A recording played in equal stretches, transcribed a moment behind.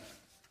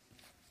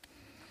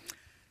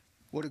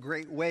What a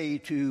great way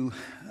to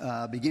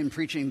begin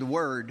preaching the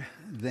word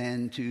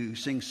than to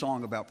sing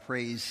song about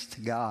praise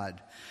to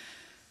God.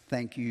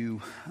 Thank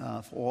you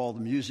for all the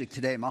music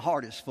today. My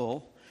heart is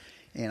full,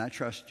 and I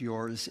trust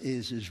yours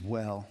is as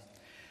well.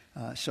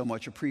 So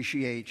much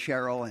appreciate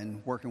Cheryl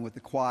and working with the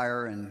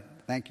choir, and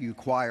thank you,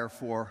 choir,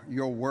 for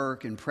your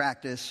work and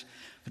practice,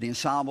 for the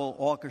ensemble,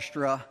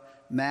 orchestra,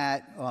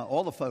 Matt,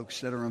 all the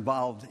folks that are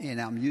involved in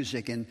our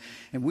music. And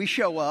we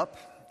show up,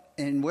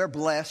 and we're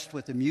blessed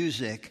with the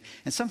music,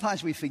 and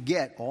sometimes we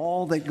forget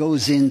all that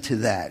goes into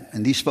that.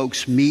 And these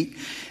folks meet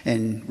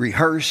and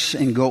rehearse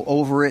and go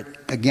over it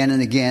again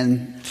and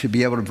again to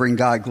be able to bring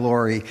God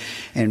glory.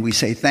 And we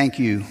say thank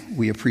you.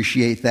 We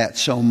appreciate that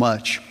so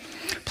much.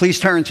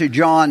 Please turn to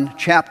John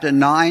chapter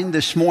 9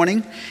 this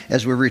morning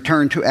as we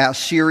return to our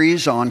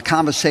series on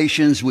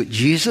conversations with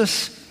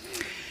Jesus.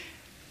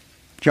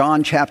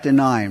 John chapter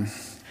 9.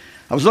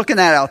 I was looking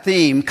at our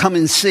theme, Come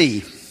and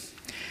See.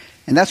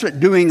 And that's what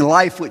doing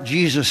life with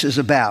Jesus is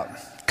about.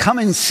 Come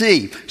and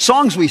see.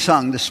 Songs we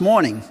sung this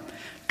morning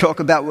talk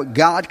about what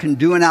God can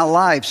do in our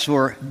lives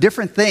for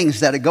different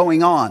things that are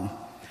going on.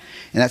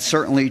 And that's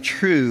certainly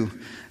true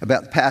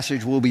about the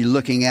passage we'll be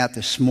looking at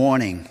this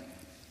morning.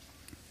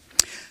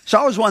 So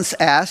I was once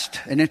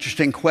asked an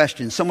interesting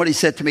question. Somebody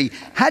said to me,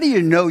 how do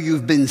you know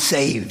you've been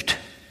saved?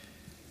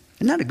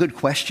 Isn't that a good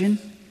question?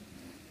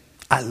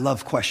 I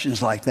love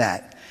questions like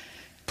that.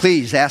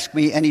 Please ask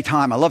me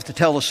anytime. I love to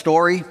tell a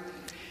story.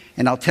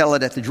 And I'll tell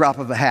it at the drop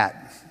of a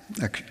hat,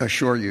 I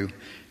assure you,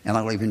 and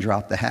I'll even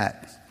drop the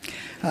hat.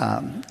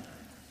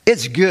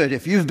 It's good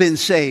if you've been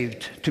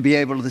saved to be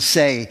able to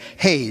say,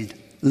 hey,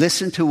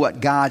 listen to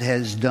what God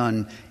has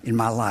done in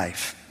my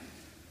life.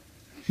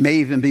 May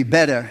even be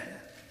better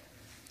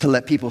to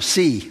let people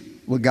see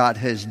what God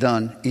has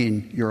done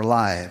in your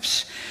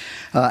lives.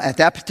 At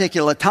that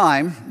particular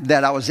time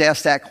that I was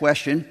asked that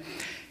question,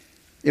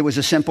 it was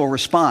a simple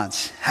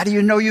response. How do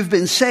you know you've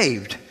been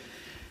saved?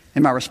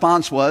 And my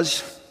response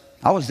was,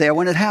 I was there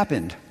when it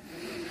happened.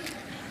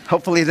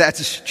 Hopefully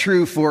that's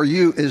true for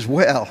you as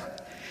well.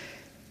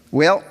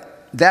 Well,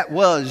 that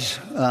was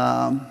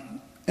an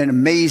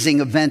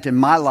amazing event in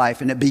my life,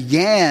 and it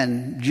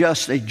began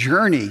just a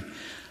journey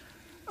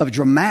of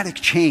dramatic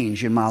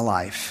change in my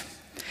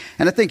life.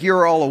 And I think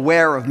you're all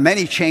aware of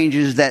many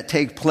changes that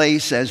take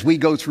place as we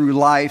go through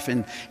life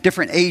and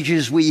different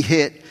ages we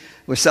hit.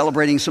 We're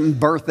celebrating some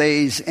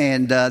birthdays,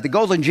 and the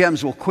Golden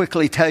Gems will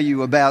quickly tell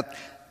you about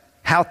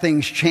how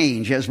things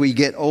change as we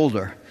get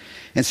older.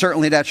 And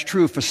certainly that's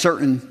true for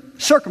certain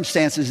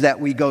circumstances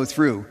that we go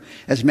through,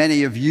 as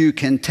many of you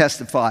can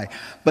testify.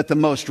 But the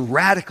most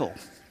radical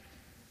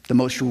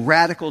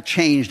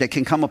change that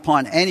can come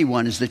upon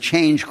anyone is the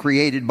change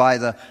created by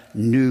the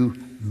new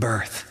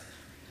birth.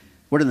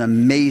 What an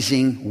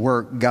amazing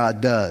work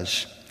God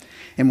does.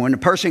 And when a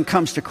person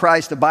comes to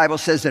Christ, the Bible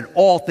says that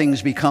all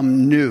things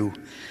become new.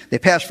 They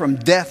pass from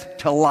death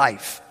to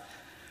life,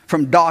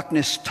 from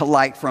darkness to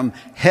light, from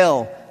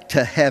hell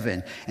to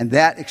heaven. And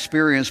that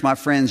experience, my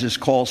friends, is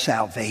called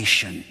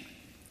salvation.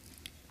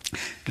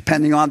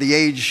 Depending on the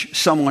age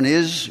someone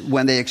is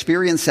when they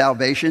experience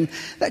salvation,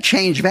 that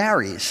change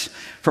varies.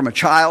 From a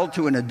child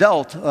to an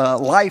adult,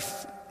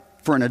 life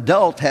for an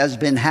adult has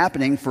been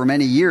happening for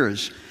many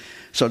years.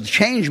 So the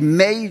change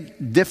may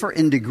differ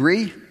in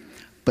degree,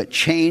 but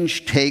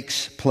change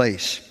takes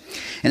place.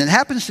 And it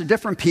happens to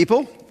different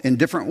people in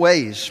different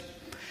ways.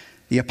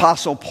 The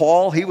Apostle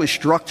Paul, he was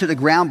struck to the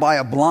ground by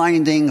a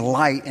blinding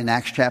light in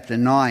Acts chapter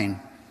 9.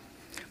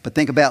 But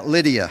think about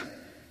Lydia.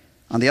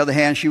 On the other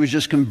hand, she was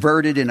just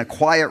converted in a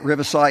quiet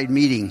riverside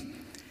meeting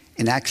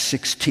in Acts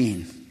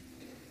 16.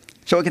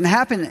 So it can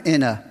happen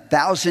in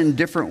 1,000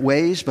 different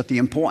ways, but the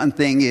important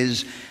thing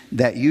is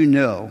that you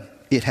know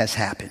it has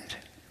happened.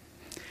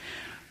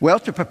 Well,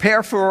 to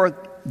prepare for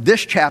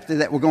this chapter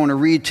that we're going to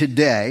read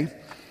today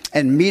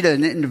and meet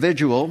an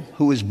individual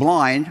who is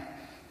blind,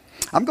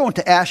 I'm going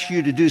to ask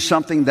you to do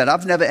something that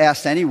I've never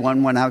asked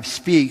anyone when I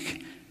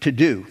speak to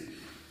do.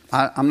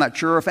 I'm not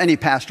sure if any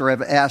pastor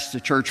ever asked the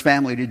church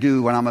family to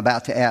do what I'm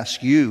about to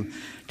ask you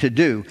to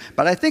do.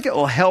 But I think it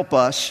will help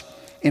us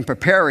in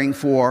preparing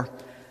for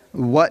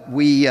what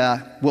we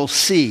will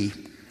see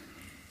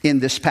in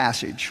this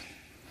passage.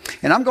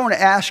 And I'm going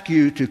to ask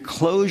you to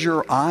close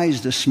your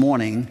eyes this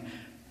morning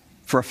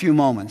for a few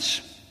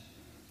moments.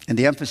 And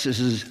the emphasis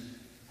is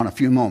on a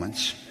few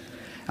moments.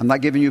 I'm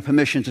not giving you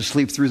permission to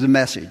sleep through the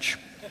message.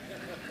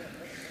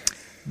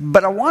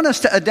 But I want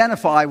us to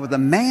identify with a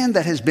man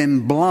that has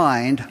been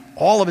blind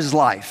all of his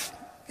life.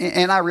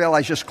 And I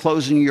realize just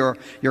closing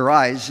your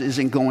eyes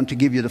isn't going to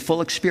give you the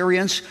full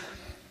experience,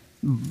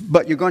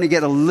 but you're going to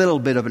get a little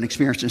bit of an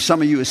experience. And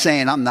some of you are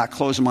saying, I'm not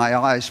closing my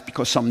eyes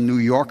because some New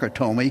Yorker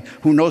told me.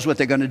 Who knows what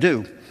they're going to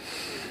do?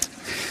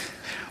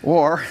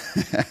 Or,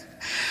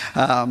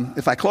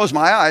 if I close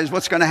my eyes,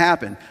 what's going to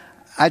happen?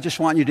 I just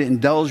want you to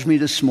indulge me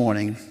this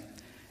morning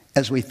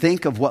as we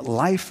think of what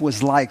life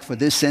was like for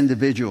this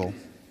individual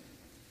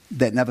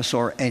that never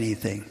saw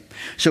anything.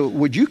 So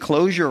would you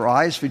close your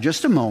eyes for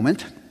just a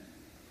moment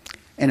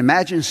and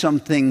imagine some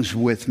things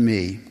with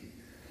me.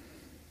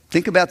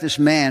 Think about this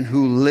man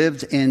who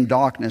lived in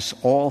darkness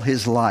all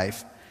his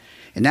life.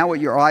 And now with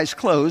your eyes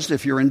closed,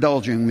 if you're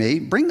indulging me,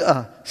 bring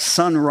a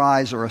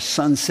sunrise or a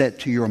sunset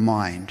to your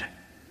mind.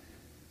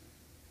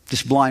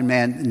 This blind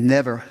man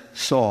never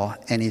saw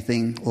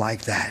anything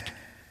like that.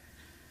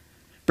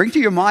 Bring to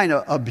your mind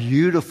a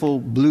beautiful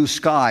blue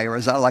sky, or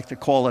as I like to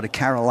call it, a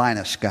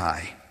Carolina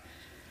sky.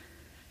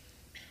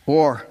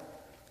 Or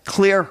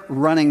clear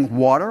running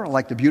water,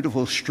 like the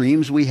beautiful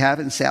streams we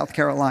have in South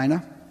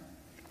Carolina.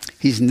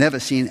 He's never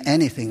seen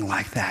anything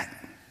like that.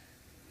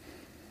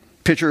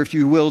 Picture, if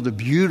you will, the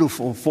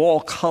beautiful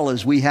fall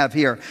colors we have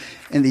here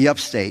in the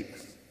upstate.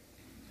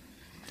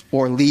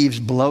 Or leaves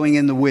blowing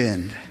in the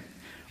wind.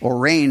 Or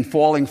rain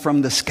falling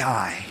from the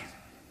sky.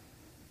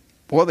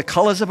 Or the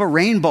colors of a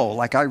rainbow,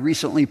 like I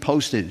recently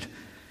posted.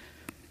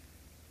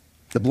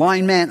 The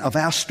blind man of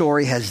our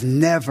story has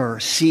never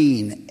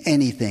seen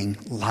anything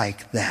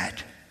like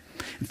that.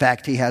 In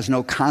fact, he has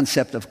no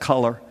concept of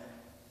color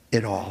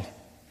at all.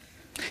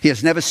 He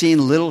has never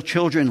seen little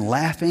children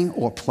laughing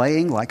or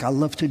playing like I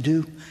love to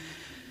do.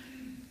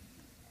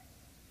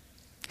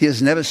 He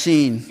has never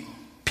seen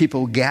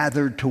people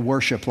gathered to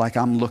worship like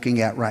I'm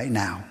looking at right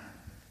now.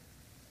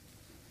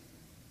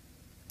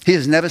 He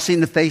has never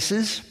seen the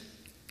faces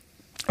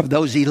of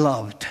those he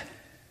loved.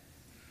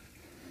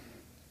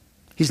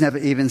 He's never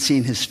even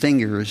seen his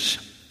fingers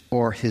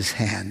or his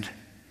hand.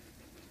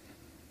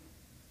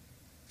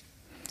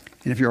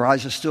 And if your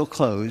eyes are still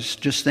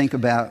closed, just think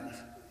about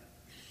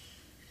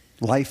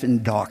life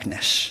in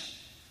darkness.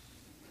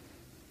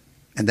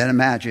 And then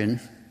imagine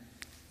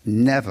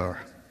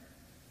never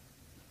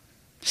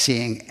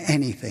seeing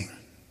anything,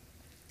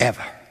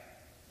 ever.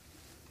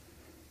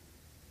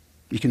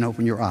 You can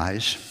open your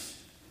eyes,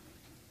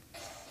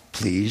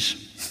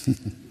 please.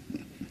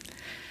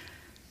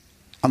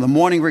 On the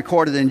morning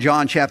recorded in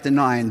John chapter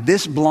 9,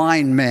 this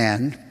blind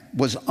man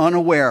was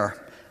unaware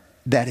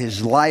that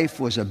his life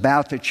was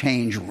about to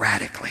change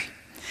radically.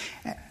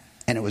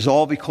 And it was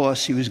all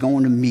because he was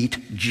going to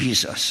meet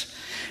Jesus.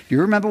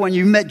 You remember when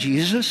you met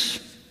Jesus?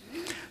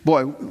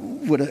 Boy,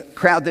 with a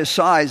crowd this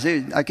size,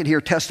 I could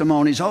hear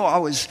testimonies. Oh, I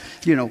was,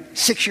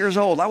 6 years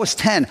old. I was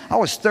 10. I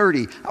was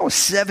 30. I was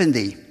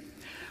 70.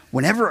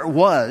 Whenever it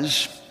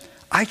was,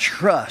 I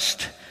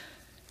trust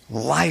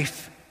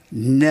life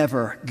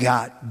never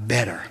got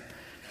better.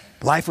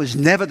 Life was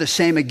never the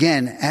same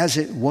again as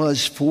it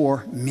was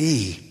for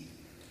me.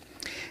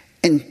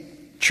 And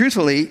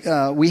truthfully,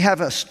 we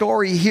have a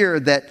story here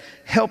that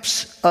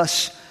helps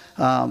us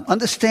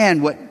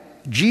understand what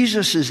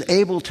Jesus is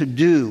able to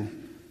do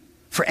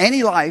for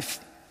any life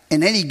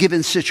in any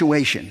given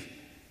situation.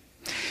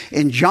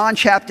 In John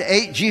chapter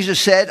 8, Jesus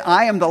said,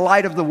 I am the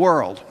light of the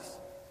world.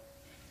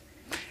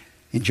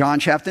 In John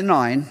chapter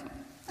 9,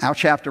 our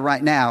chapter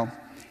right now,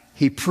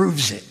 he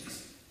proves it.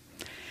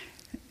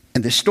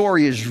 And the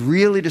story is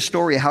really the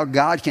story of how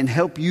God can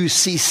help you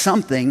see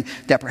something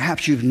that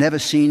perhaps you've never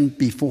seen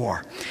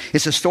before.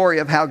 It's a story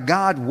of how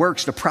God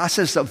works the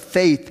process of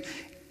faith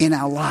in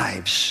our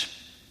lives.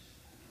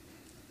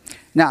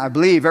 Now, I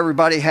believe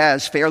everybody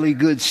has fairly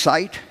good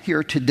sight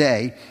here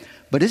today,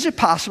 but is it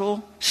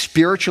possible,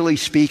 spiritually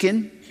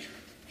speaking,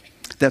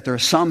 that there are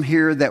some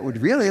here that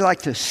would really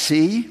like to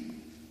see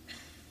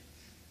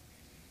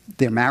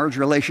their marriage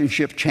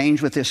relationship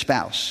change with their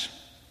spouse?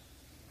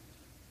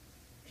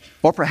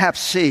 Or perhaps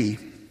see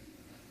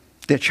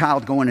their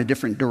child go in a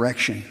different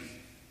direction.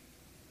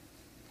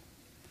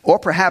 Or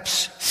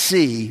perhaps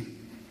see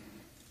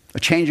a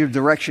change of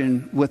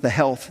direction with the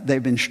health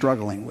they've been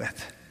struggling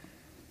with.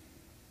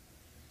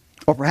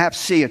 Or perhaps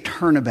see a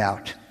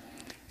turnabout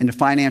in the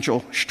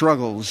financial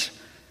struggles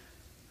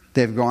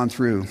they've gone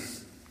through.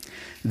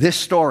 This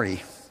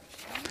story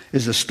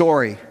is a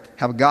story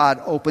how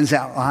God opens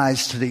our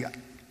eyes to the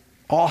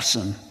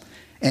awesome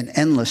and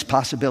endless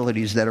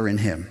possibilities that are in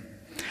Him.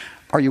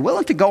 Are you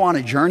willing to go on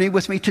a journey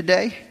with me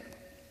today?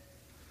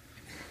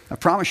 I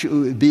promise you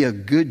it would be a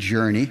good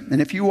journey.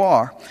 And if you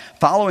are,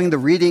 following the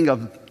reading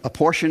of a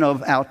portion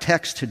of our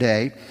text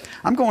today,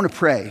 I'm going to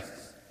pray.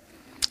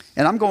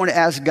 And I'm going to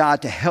ask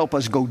God to help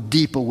us go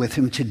deeper with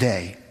Him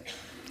today.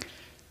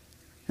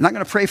 And I'm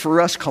going to pray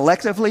for us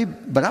collectively,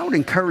 but I would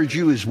encourage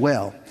you as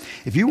well.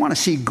 If you want to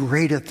see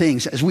greater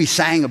things, as we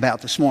sang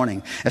about this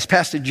morning, as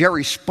Pastor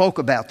Jerry spoke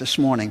about this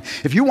morning,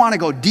 if you want to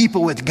go deeper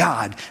with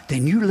God,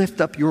 then you lift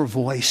up your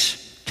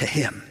voice to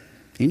Him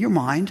in your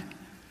mind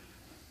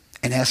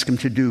and ask Him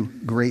to do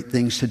great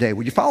things today.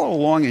 Would you follow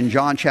along in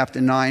John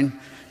chapter 9,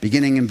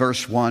 beginning in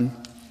verse 1?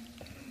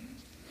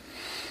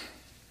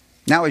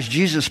 Now as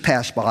Jesus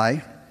passed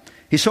by,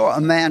 He saw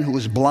a man who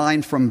was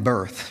blind from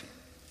birth.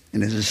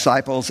 And His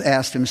disciples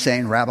asked Him,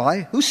 saying,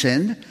 Rabbi, who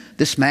sinned,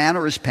 this man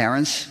or his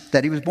parents,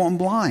 that he was born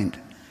blind?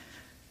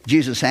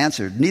 Jesus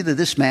answered, neither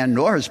this man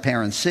nor his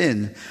parents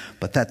sinned,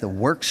 but that the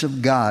works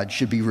of God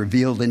should be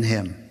revealed in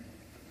him.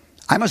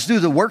 I must do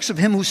the works of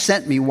Him who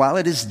sent me while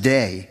it is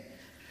day.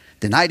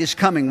 The night is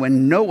coming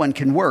when no one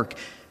can work.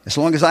 As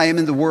long as I am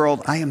in the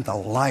world, I am the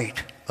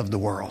light of the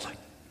world.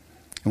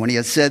 And when He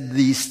had said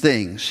these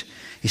things,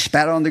 He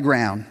spat on the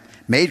ground,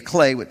 made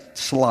clay with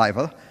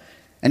saliva,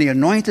 And he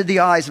anointed the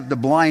eyes of the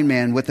blind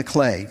man with the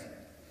clay.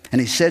 And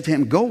he said to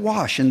him, go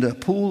wash in the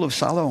pool of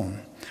Siloam,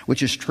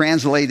 which is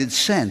translated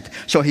sent.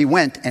 So he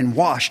went and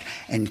washed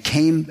and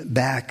came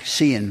back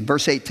seeing.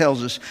 Verse 8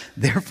 tells us,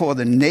 therefore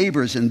the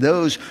neighbors and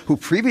those who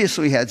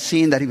previously had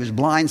seen that he was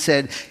blind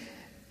said,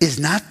 is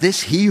not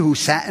this he who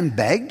sat and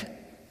begged?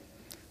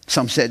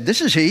 Some said,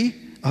 this is he.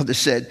 Others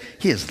said,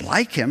 he is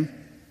like him.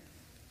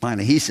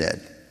 Finally he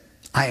said,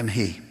 I am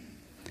he.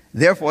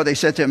 Therefore they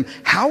said to him,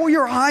 how were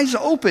your eyes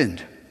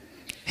opened?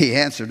 He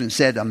answered and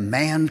said, a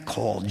man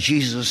called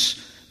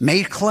Jesus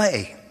made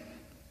clay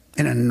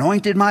and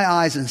anointed my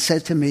eyes and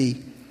said to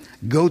me,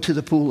 go to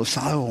the pool of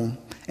Siloam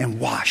and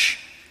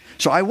wash.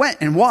 So I went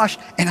and washed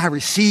and I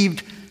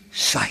received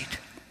sight.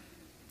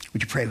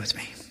 Would you pray with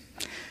me?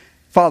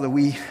 Father,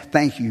 we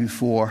thank you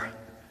for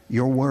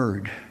your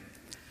word.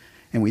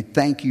 And we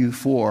thank you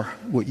for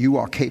what you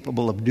are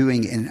capable of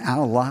doing in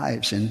our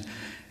lives. And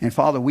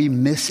Father, we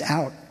miss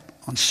out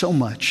on so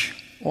much,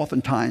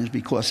 oftentimes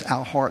because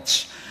our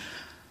hearts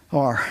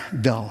are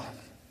dull.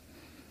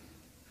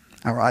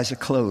 Our eyes are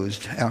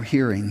closed. Our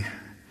hearing,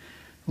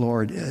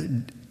 Lord,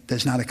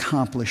 does not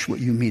accomplish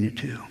what you mean it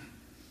to.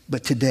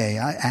 But today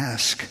I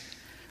ask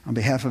on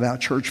behalf of our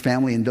church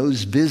family and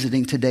those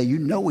visiting today, you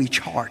know each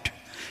heart.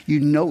 You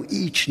know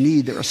each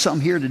need. There are some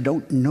here that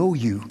don't know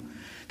you.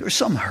 There are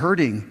some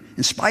hurting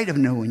in spite of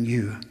knowing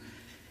you.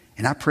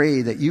 And I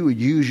pray that you would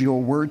use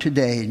your word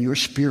today and your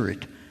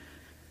spirit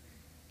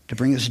to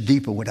bring us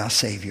deeper with our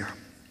Savior.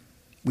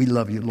 We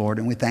love you, Lord,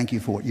 and we thank you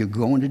for what you're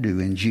going to do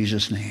in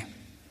Jesus' name.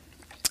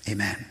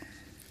 Amen.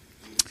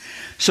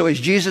 So as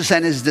Jesus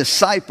and his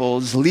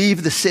disciples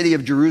leave the city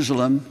of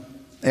Jerusalem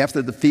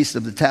after the Feast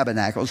of the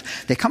Tabernacles,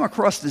 they come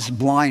across this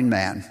blind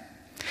man.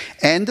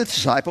 And the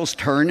disciples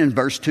turn in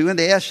verse 2 and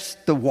they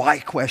ask the why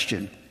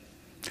question.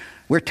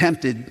 We're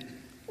tempted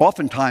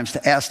oftentimes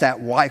to ask that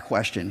why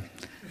question.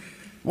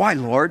 Why,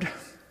 Lord?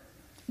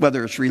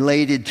 Whether it's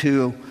related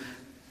to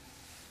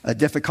a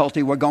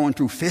difficulty we're going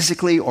through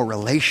physically or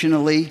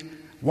relationally.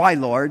 Why,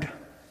 Lord?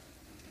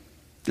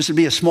 This would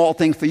be a small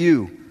thing for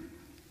you.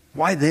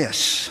 Why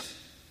this?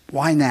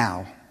 Why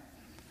now?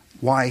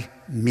 Why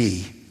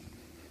me?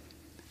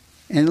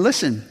 And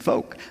listen,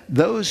 folk,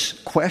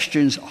 those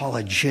questions are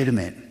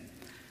legitimate.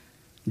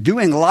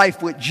 Doing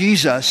life with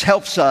Jesus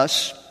helps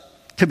us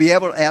to be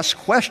able to ask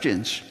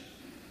questions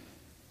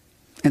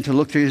and to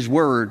look to his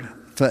word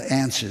for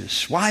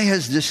answers. Why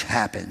has this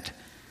happened?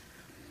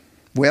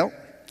 Well,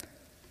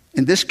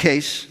 in this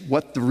case,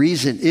 what the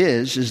reason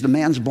is the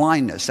man's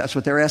blindness. That's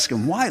what they're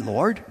asking. Why,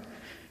 Lord?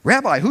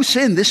 Rabbi, who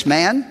sinned, this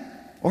man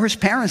or his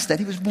parents, that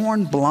he was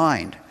born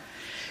blind?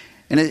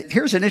 And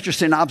here's an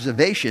interesting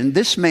observation.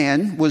 This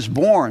man was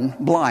born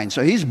blind.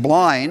 So he's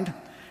blind,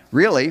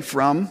 really,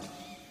 from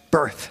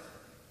birth.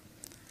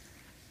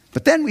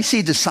 But then we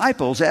see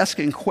disciples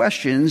asking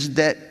questions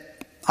that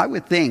I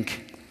would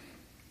think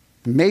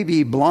may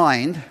be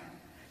blind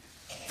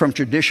from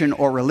tradition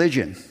or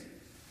religion.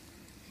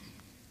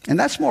 And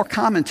that's more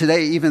common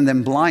today even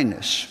than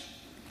blindness.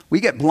 We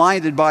get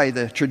blinded by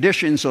the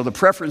traditions or the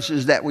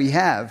preferences that we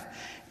have,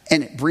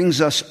 and it brings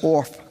us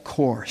off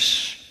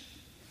course.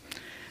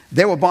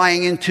 They were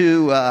buying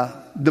into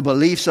the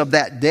beliefs of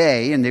that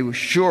day, and they were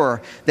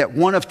sure that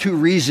one of two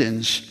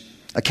reasons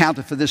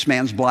accounted for this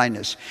man's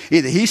blindness.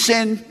 Either he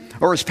sinned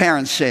or his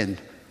parents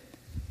sinned.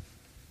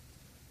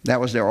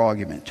 That was their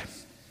argument.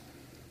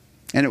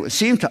 And it would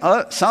seem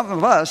to some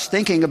of us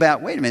thinking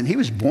about, wait a minute, he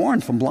was born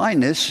from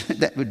blindness.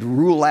 That would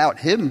rule out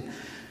him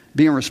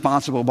being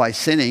responsible by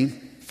sinning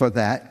for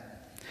that.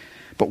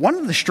 But one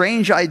of the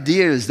strange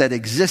ideas that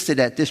existed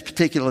at this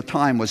particular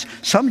time was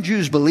some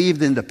Jews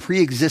believed in the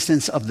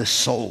pre-existence of the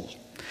soul.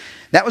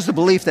 That was the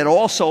belief that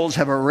all souls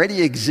have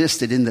already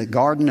existed in the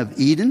Garden of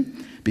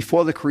Eden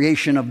before the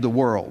creation of the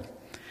world.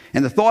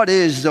 And the thought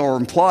is, or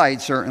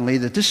implied certainly,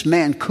 that this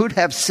man could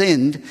have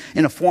sinned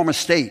in a former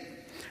state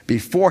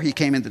before he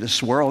came into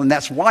this world, and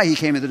that's why he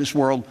came into this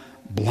world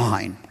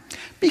blind.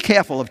 Be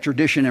careful of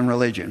tradition and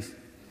religion.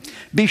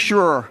 Be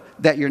sure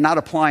that you're not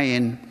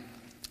applying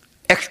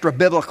extra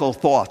biblical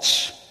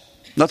thoughts.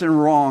 Nothing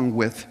wrong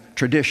with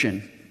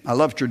tradition. I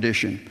love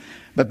tradition.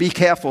 But be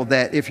careful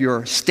that if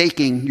you're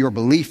staking your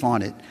belief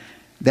on it,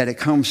 that it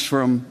comes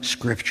from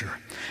Scripture.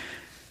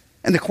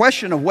 And the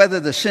question of whether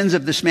the sins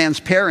of this man's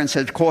parents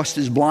had caused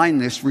his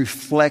blindness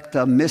reflect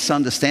a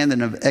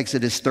misunderstanding of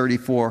Exodus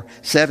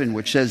 34:7,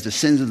 which says the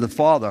sins of the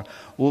father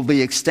will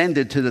be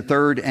extended to the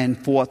third and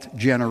fourth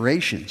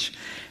generations.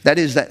 That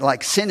is, that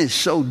like sin is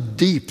so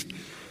deep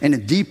and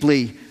it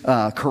deeply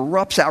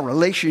corrupts our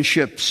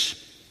relationships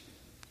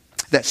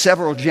that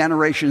several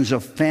generations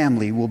of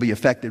family will be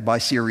affected by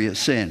serious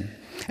sin.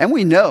 And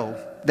we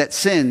know that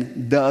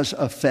sin does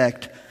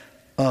affect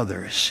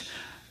others.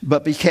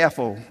 But be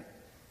careful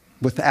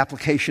with the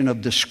application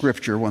of the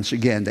Scripture, once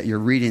again, that you're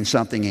reading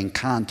something in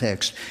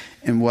context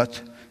and what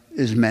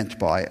is meant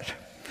by it.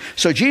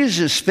 So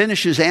Jesus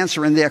finishes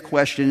answering their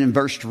question in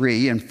verse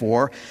 3 and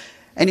 4,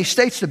 and he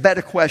states the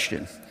better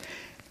question.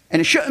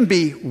 And it shouldn't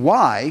be,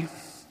 why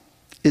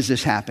is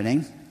this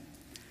happening?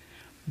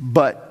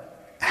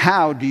 But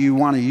how do you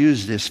want to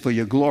use this for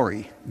your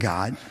glory,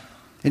 God?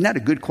 Isn't that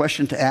a good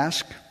question to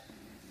ask?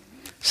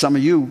 Some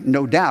of you,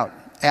 no doubt,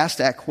 ask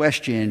that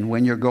question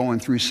when you're going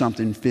through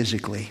something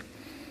physically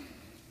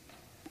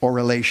or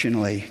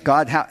relationally.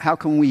 God, how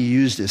can we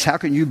use this? How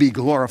can you be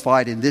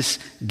glorified in this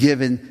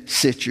given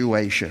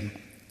situation?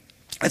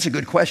 That's a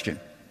good question.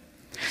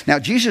 Now,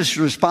 Jesus'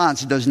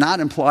 response does not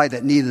imply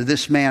that neither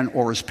this man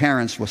or his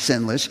parents were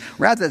sinless,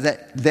 rather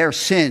that their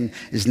sin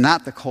is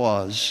not the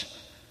cause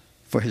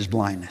for his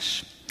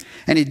blindness.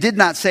 And he did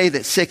not say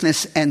that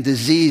sickness and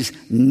disease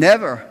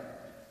never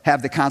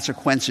have the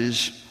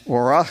consequences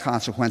or are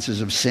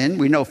consequences of sin.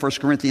 We know 1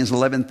 Corinthians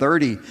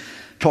 11:30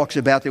 talks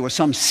about there were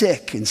some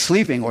sick and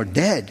sleeping or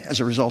dead as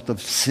a result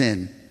of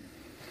sin.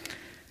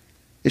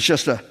 It's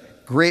just a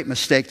great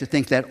mistake to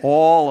think that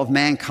all of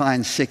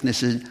mankind's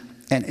sicknesses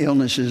and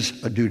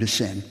illnesses are due to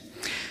sin.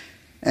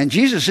 And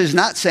Jesus is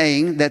not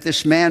saying that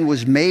this man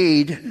was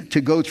made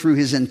to go through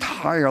his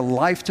entire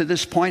life to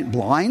this point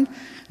blind,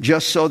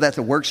 just so that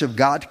the works of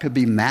God could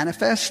be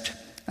manifest.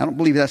 I don't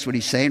believe that's what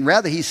he's saying.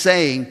 Rather, he's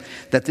saying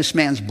that this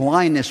man's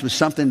blindness was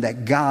something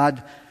that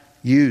God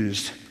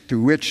used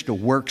through which the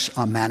works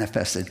are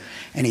manifested.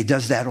 And he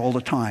does that all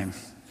the time.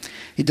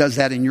 He does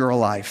that in your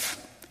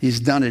life. He's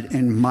done it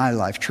in my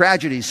life.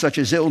 Tragedies such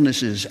as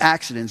illnesses,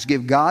 accidents,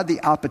 give God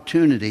the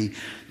opportunity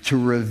to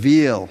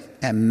reveal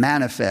and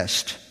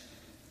manifest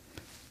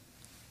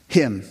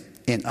him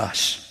in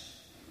us.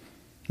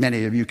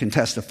 Many of you can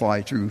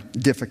testify through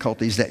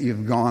difficulties that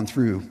you've gone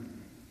through.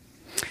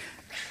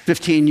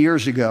 15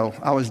 years ago,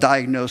 I was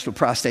diagnosed with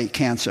prostate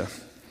cancer.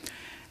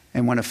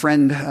 And when a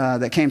friend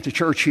that came to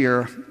church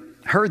here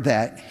heard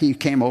that, he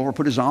came over,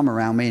 put his arm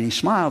around me, and he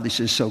smiled. He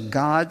says, "So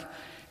God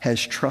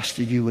has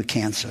trusted you with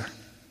cancer."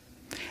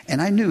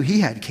 And I knew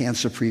he had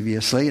cancer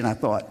previously, and I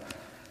thought,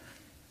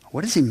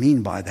 what does he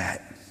mean by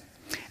that?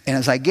 And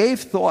as I gave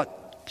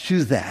thought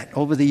to that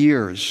over the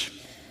years,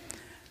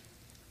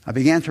 I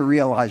began to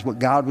realize what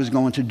God was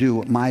going to do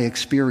with my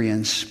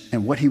experience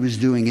and what he was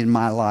doing in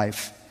my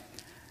life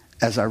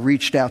as I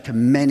reached out to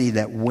many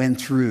that went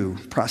through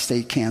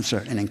prostate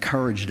cancer and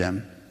encouraged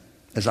them.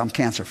 As I'm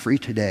cancer-free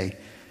today,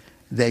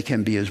 they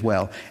can be as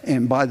well.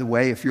 And by the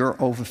way, if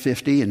you're over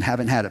 50 and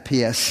haven't had a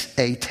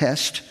PSA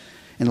test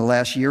in the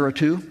last year or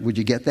two, would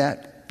you get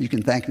that? You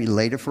can thank me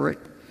later for it.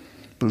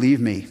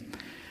 Believe me,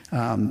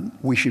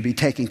 we should be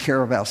taking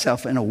care of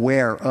ourselves and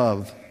aware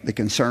of the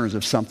concerns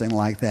of something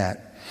like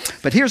that.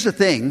 But here's the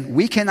thing.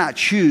 We cannot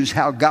choose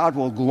how God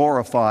will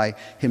glorify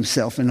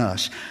himself in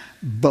us.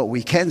 But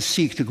we can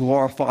seek to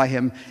glorify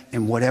him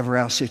in whatever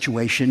our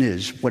situation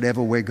is,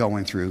 whatever we're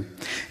going through.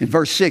 In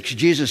verse 6,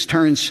 Jesus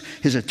turns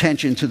his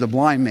attention to the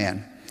blind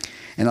man.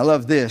 And I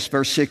love this.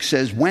 Verse 6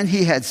 says, "When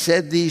he had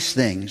said these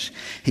things,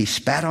 he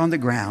spat on the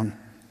ground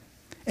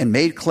and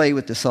made clay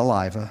with the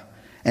saliva,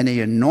 and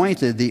he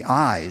anointed the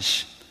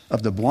eyes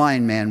of the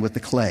blind man with the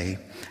clay.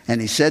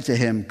 And he said to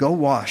him, 'Go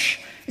wash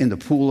in the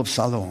pool of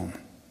Siloam,'"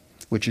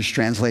 which is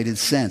translated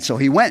sent. So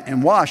he went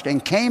and washed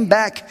and came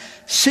back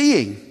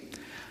seeing.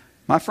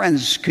 My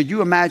friends, could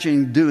you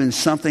imagine doing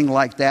something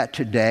like that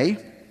today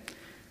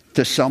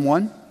to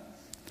someone?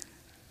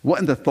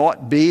 Wouldn't the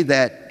thought be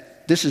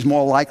that this is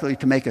more likely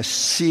to make a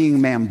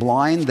seeing man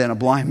blind than a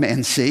blind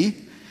man see,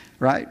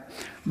 right?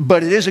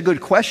 But it is a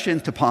good question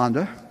to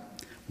ponder.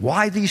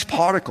 Why these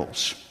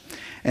particles?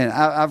 And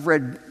I've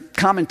read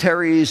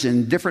commentaries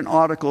and different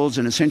articles,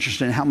 and it's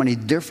interesting how many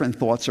different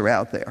thoughts are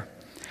out there.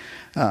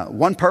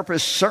 One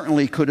purpose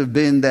certainly could have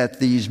been that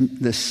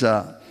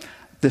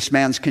this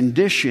man's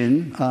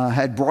condition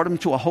had brought him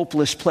to a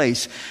hopeless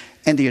place,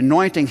 and the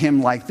anointing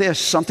him like this,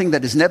 something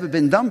that has never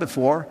been done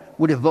before,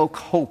 would evoke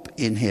hope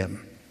in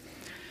him.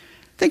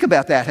 Think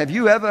about that. Have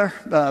you ever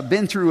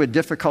been through a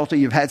difficulty?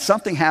 You've had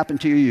something happen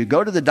to you. You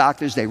go to the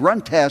doctors, they run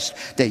tests,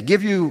 they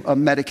give you a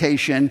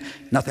medication,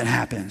 nothing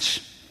happens.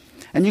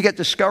 And you get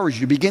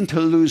discouraged. You begin to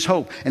lose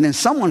hope. And then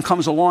someone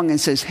comes along and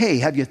says, "Hey,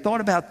 have you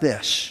thought about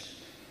this?"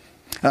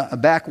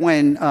 Back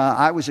when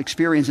I was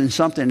experiencing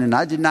something and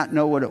I did not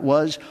know what it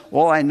was,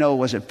 all I know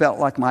was it felt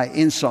like my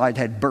inside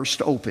had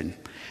burst open.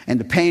 And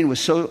the pain was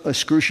so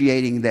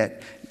excruciating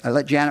that I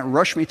let Janet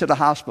rush me to the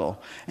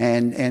hospital.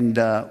 And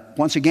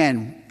once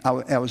again,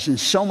 I was in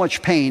so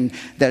much pain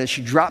that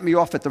she dropped me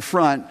off at the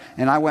front,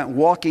 and I went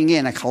walking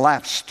in. I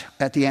collapsed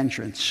at the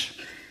entrance.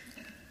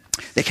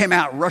 They came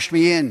out, rushed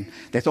me in.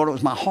 They thought it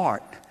was my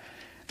heart.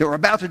 They were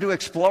about to do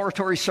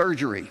exploratory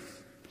surgery.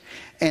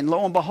 And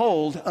lo and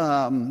behold,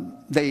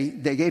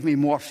 they gave me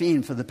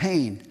morphine for the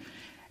pain,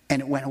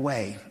 and it went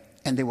away.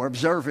 And they were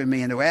observing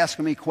me, and they were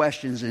asking me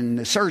questions, and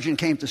the surgeon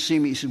came to see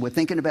me. He said, "We're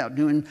thinking about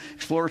doing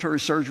exploratory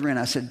surgery." And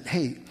I said,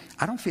 "Hey,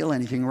 I don't feel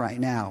anything right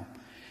now.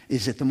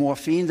 Is it the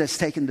morphine that's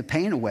taking the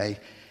pain away?"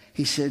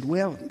 He said,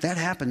 "Well, that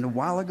happened a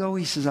while ago."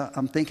 He says,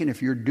 "I'm thinking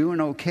if you're doing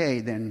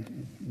okay,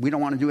 then we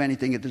don't want to do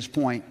anything at this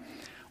point.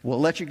 We'll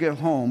let you go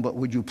home, but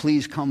would you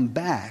please come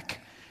back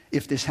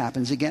if this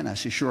happens again?" I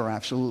said, "Sure,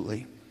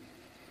 absolutely."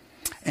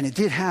 And it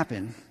did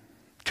happen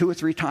 2 or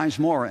 3 times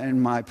more,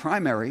 and my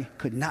primary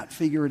could not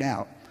figure it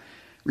out.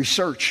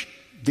 Research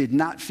did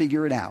not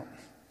figure it out.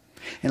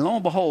 And lo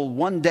and behold,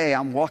 one day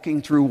I'm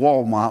walking through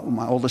Walmart with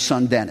my oldest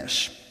son,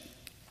 Dennis.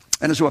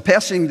 And as we're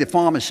passing the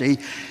pharmacy,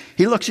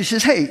 he looks, he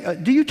says, "Hey,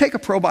 do you take a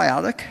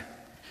probiotic?"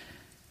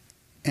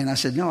 And I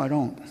said, "No, I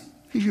don't."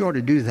 He said, "You ought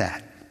to do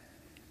that.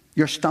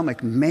 Your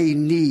stomach may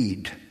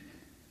need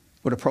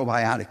what a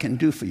probiotic can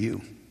do for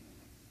you."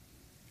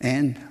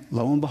 And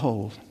lo and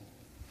behold,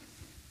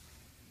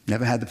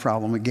 never had the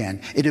problem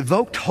again. It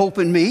evoked hope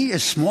in me,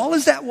 as small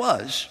as that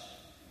was,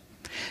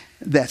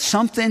 that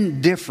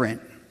something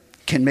different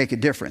can make a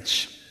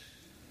difference.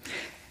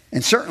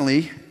 And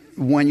certainly,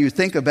 when you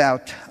think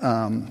about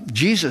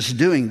Jesus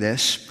doing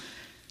this,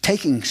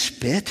 taking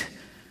spit,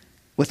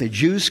 what the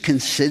Jews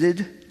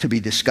considered to be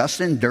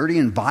disgusting, dirty,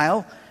 and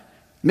vile,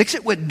 mix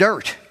it with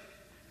dirt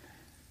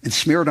and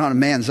smear it on a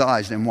man's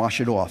eyes, then wash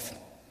it off.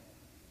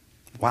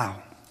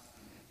 Wow.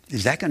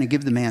 Is that going to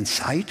give the man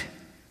sight?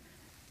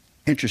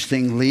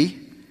 Interestingly,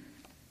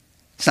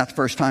 it's not the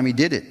first time he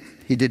did it.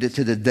 He did it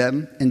to the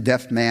dumb and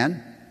deaf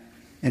man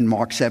in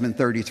Mark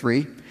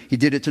 7:33. He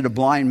did it to the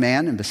blind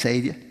man in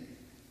Bethsaida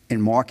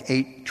in Mark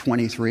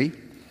 8:23.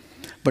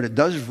 But it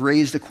does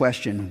raise the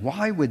question,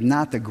 why would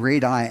not the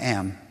great I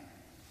Am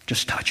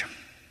just touch him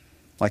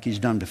like he's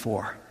done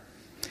before?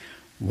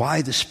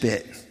 Why the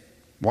spit?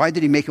 Why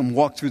did he make him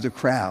walk through the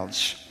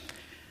crowds?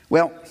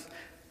 Well,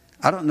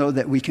 I don't know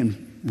that we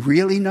can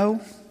really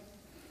know,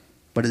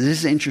 but it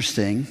is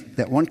interesting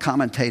that one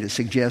commentator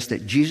suggests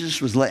that Jesus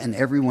was letting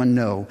everyone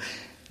know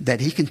that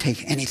he can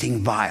take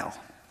anything vile,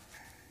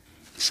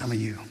 some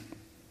of you,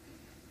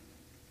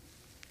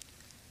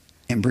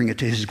 and bring it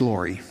to his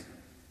glory.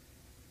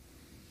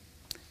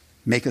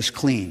 Make us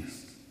clean,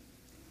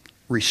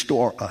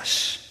 restore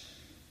us,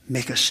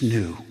 make us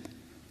new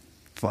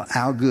for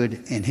our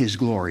good and his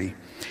glory.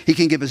 He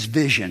can give us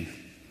vision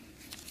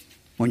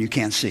when you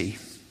can't see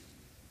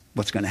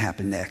what's going to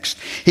happen next.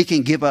 He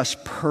can give us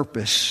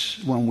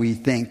purpose when we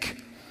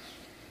think,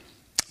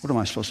 what am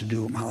I supposed to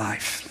do with my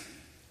life?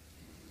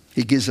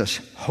 He gives us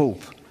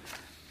hope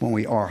when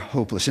we are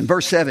hopeless. In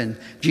verse 7,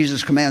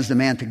 Jesus commands the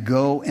man to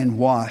go and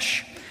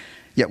wash.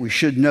 Yet we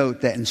should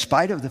note that in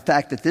spite of the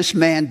fact that this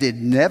man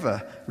did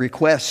never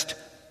request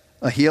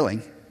a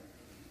healing,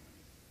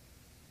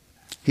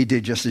 he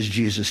did just as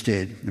Jesus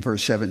did.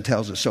 Verse 7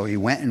 tells us, so he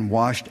went and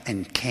washed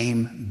and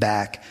came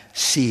back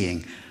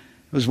seeing.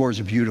 Those words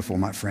are beautiful,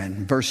 my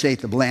friend. Verse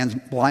 8, the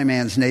blind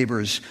man's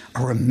neighbors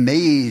are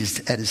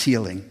amazed at his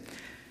healing.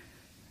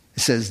 It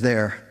says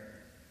there,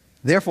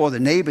 therefore the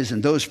neighbors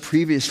and those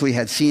previously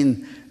had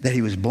seen that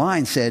he was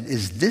blind said,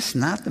 is this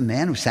not the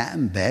man who sat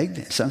and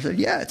begged? Some said,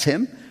 yeah, it's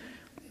him.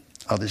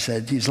 Others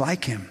said, he's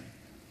like him.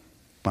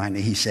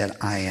 Finally, he said,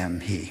 I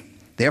am he.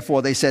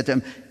 Therefore they said to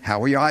him,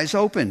 how are your eyes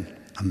open?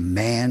 A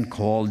man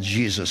called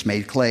Jesus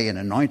made clay and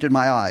anointed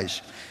my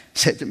eyes,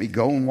 said to me,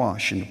 go and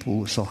wash in the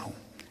pool of Siloam.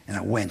 And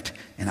I went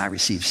and I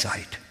received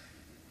sight.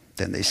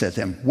 Then they said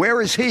to him,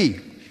 where is he?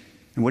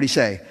 And what did he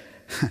say?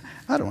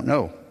 I don't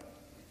know.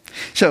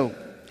 So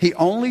he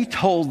only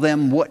told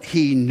them what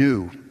he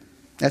knew.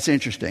 That's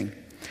interesting.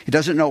 He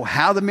doesn't know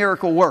how the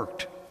miracle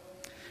worked.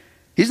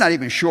 He's not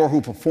even sure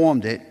who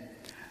performed it.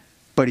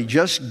 But he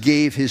just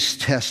gave his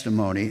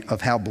testimony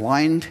of how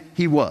blind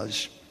he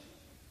was.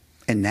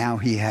 And now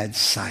he had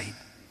sight.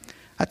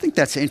 I think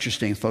that's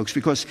interesting, folks,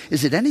 because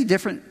is it any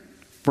different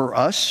for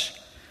us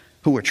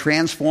who were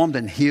transformed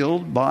and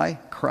healed by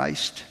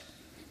Christ?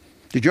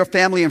 Did your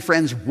family and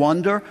friends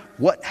wonder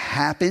what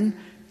happened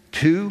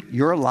to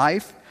your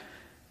life?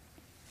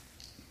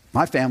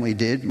 My family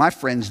did. My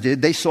friends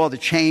did. They saw the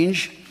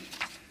change.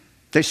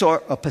 They saw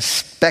a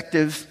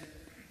perspective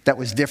that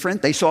was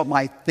different. They saw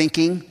my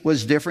thinking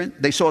was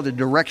different. They saw the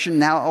direction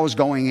now I was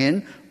going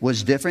in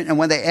was different. And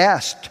when they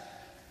asked,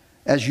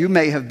 as you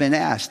may have been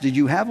asked, did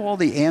you have all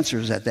the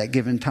answers at that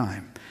given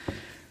time?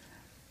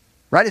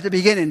 Right at the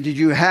beginning, did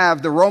you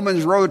have the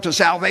Romans road to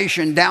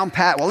salvation down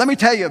pat? Well, let me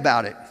tell you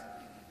about it.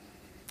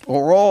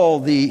 Or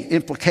all the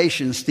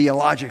implications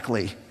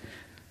theologically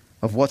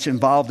of what's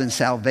involved in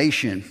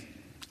salvation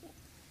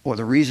or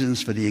the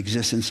reasons for the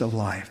existence of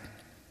life.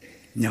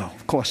 No,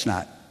 of course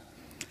not.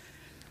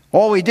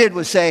 All we did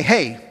was say,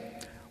 hey,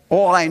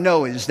 all I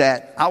know is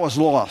that I was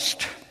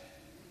lost.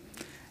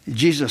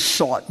 Jesus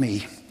sought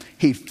me.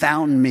 He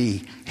found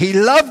me. He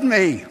loved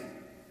me.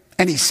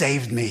 And he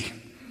saved me.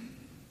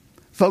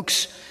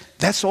 Folks,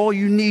 that's all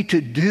you need to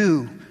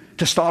do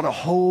to start a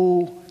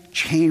whole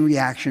chain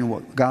reaction of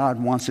what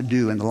God wants to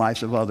do in the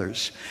lives of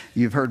others.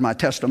 You've heard my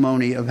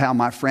testimony of how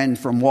my friend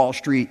from Wall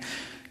Street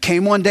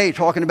came one day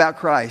talking about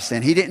Christ,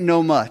 and he didn't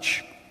know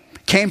much.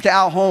 Came to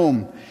our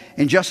home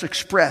and just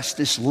expressed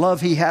this love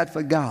he had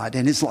for God.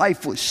 And his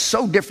life was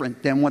so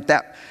different than what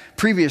that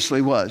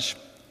previously was,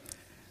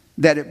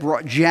 that it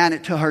brought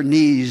Janet to her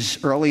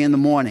knees early in the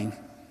morning.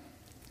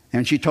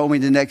 And she told me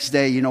the next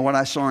day, you know what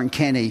I saw in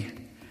Kenny,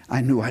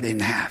 I knew I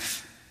didn't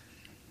have.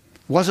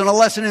 It wasn't a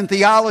lesson in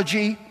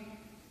theology.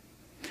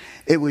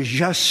 It was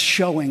just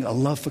showing a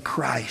love for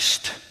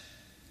Christ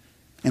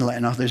and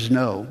letting others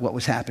know what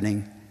was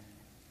happening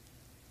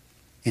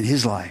in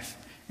his life.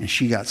 And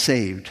she got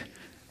saved.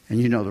 And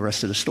you know the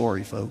rest of the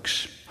story,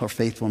 folks. Her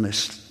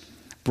faithfulness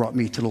brought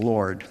me to the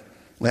Lord.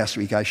 Last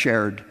week I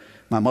shared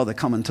my mother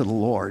coming to the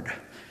Lord,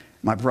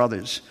 my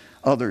brothers,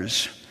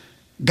 others.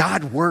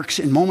 God works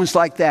in moments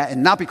like that,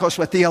 and not because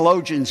we're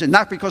theologians and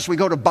not because we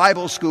go to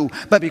Bible school,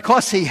 but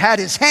because he had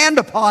his hand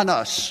upon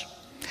us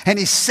and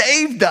he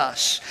saved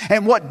us.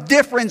 And what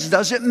difference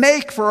does it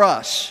make for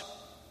us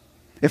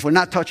if we're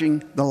not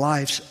touching the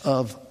lives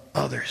of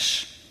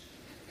others?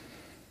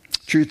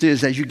 Truth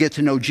is, as you get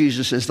to know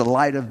Jesus as the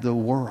light of the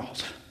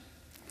world,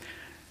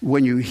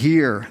 when you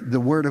hear the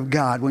Word of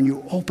God, when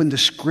you open the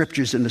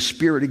Scriptures and the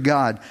Spirit of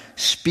God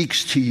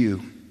speaks to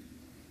you,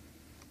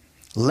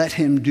 let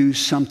him do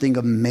something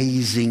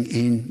amazing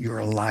in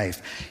your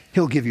life.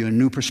 He'll give you a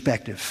new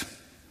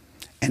perspective,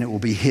 and it will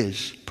be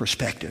his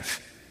perspective.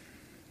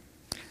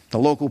 The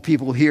local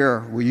people here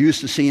were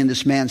used to seeing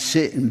this man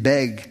sit and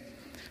beg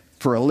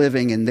for a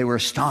living, and they were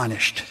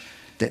astonished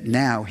that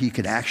now he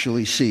could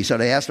actually see. So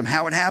they asked him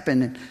how it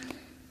happened, and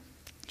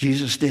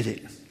Jesus did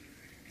it.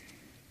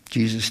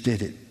 Jesus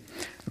did it.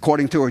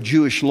 According to our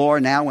Jewish law,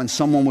 now when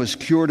someone was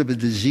cured of a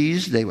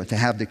disease, they were to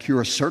have the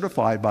cure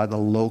certified by the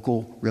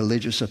local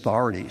religious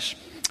authorities.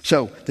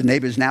 So the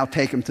neighbors now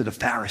take him to the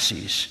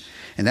Pharisees.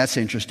 And that's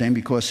interesting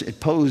because it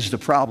posed a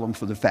problem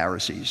for the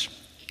Pharisees.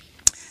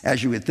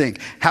 As you would think,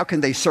 how can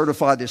they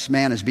certify this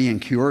man as being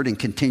cured and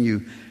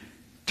continue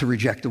to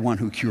reject the one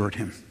who cured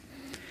him?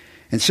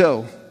 And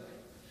so,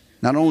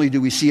 not only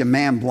do we see a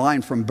man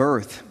blind from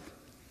birth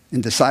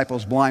and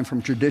disciples blind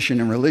from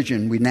tradition and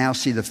religion, we now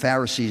see the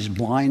Pharisees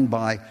blind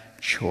by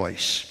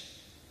choice.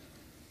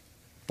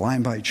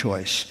 Blind by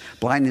choice.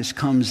 Blindness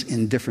comes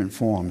in different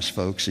forms,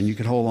 folks, and you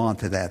can hold on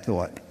to that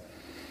thought.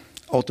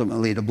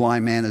 Ultimately, the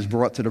blind man is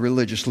brought to the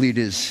religious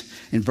leaders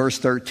in verse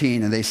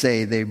 13, and they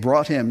say they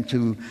brought him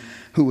to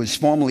who was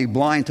formerly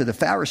blind to the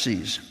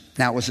Pharisees.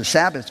 Now it was the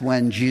Sabbath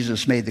when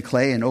Jesus made the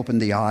clay and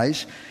opened the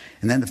eyes,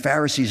 and then the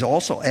Pharisees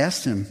also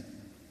asked him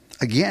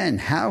again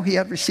how he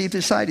had received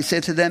his sight. He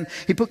said to them,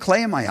 he put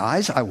clay in my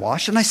eyes, I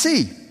washed, and I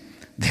see.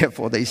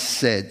 Therefore they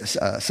said,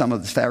 some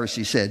of the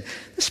Pharisees said,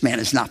 this man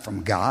is not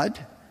from God,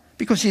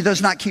 because he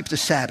does not keep the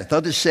Sabbath.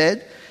 Others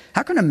said,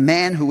 how can a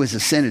man who is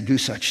a sinner do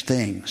such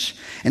things?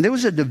 And there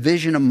was a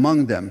division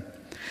among them.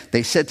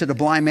 They said to the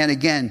blind man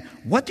again,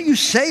 what do you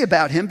say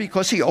about him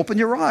because he opened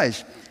your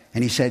eyes?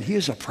 And he said, he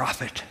is a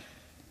prophet.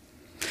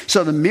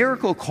 So the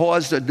miracle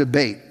caused a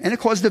debate, and it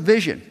caused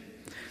division.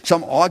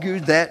 Some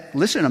argued that,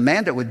 listen, a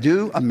man that would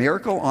do a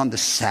miracle on the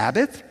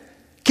Sabbath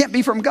can't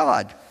be from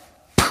God.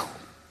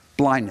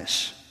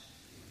 Blindness.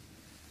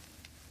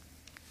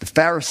 The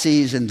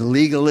Pharisees and the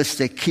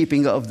legalistic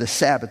keeping of the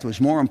Sabbath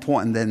was more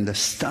important than the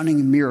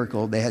stunning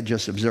miracle they had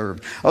just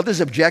observed. Others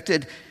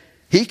objected,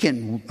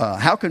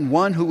 how can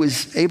one who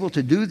is able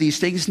to do these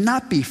things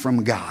not be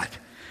from God?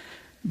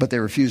 But they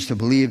refused to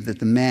believe that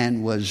the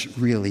man was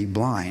really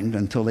blind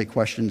until they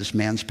questioned this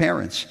man's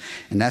parents.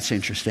 And that's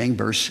interesting,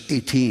 verse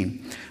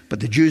 18.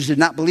 But the Jews did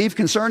not believe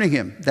concerning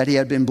him that he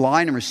had been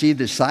blind and received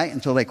his sight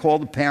until they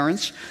called the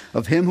parents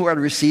of him who had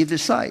received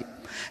his sight.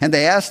 And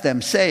they asked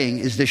them, saying,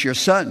 is this your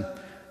son,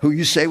 who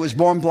you say was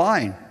born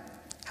blind?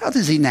 How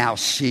does he now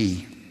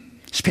see?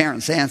 His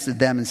parents answered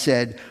them and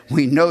said,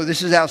 we know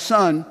this is our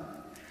son,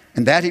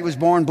 and that he was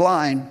born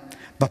blind,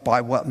 but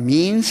by what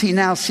means he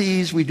now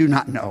sees, we do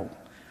not know.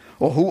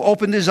 Or who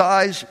opened his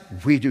eyes,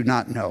 we do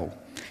not know.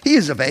 He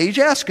is of age,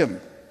 ask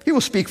him. He will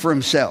speak for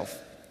himself.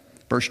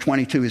 Verse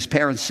 22, his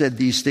parents said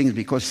these things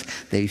because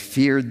they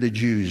feared the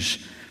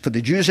Jews. For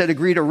the Jews had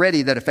agreed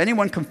already that if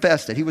anyone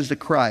confessed that he was the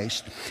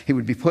Christ, he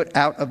would be put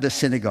out of the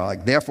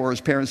synagogue. Therefore,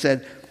 his parents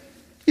said,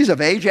 he's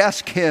of age,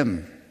 ask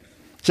him.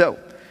 So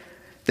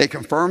they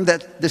confirmed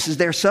that this is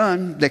their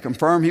son. They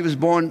confirmed he was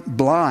born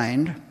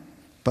blind,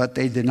 but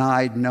they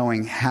denied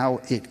knowing how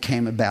it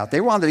came about.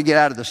 They wanted to get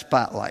out of the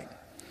spotlight.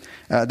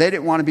 They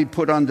didn't want to be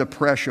put under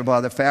pressure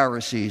by the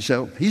Pharisees.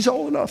 So he's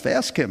old enough,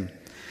 ask him.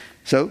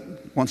 So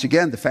once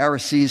again, the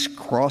Pharisees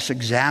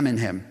cross-examine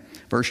him.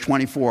 Verse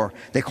 24,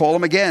 they call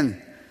him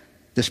again.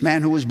 This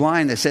man who was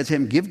blind, they said to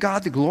him, give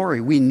God the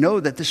glory. We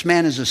know that this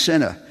man is a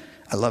sinner.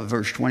 I love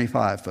verse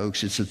 25,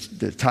 folks. It's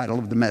the title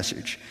of the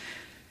message.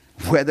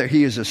 Whether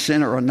he is a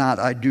sinner or not,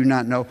 I do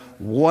not know.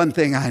 One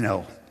thing I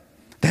know,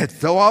 that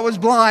though I was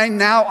blind,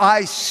 now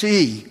I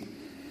see.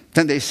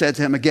 Then they said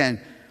to him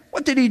again,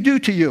 what did he do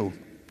to you?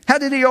 How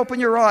did he open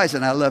your eyes?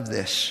 And I love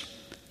this.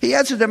 He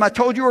answered them, I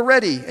told you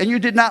already, and you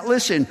did not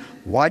listen.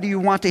 Why do you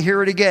want to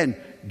hear it again?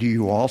 Do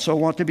you also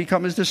want to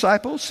become his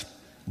disciples?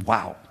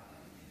 Wow.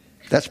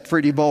 That's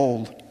pretty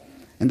bold.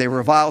 And they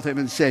reviled him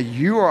and said,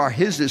 you are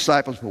his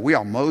disciples, but we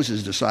are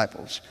Moses'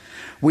 disciples.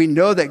 We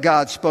know that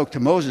God spoke to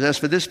Moses. As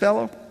for this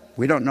fellow,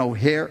 we don't know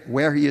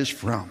where he is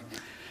from.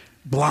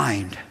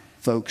 Blind,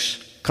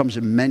 folks, comes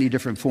in many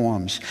different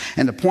forms.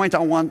 And the point I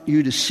want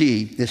you to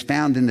see is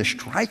found in the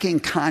striking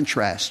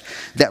contrast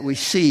that we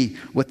see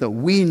with the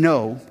we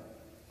know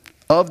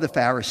of the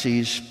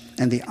Pharisees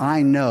and the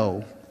I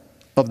know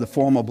of the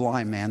former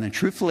blind man. And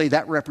truthfully,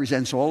 that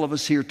represents all of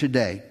us here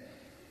today.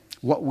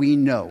 What we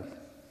know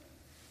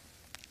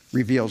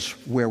reveals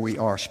where we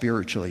are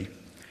spiritually.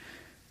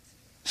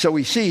 So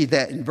we see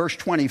that in verse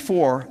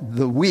 24,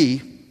 the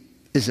we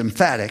is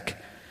emphatic,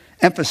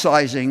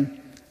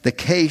 emphasizing the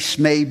case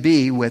may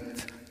be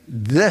with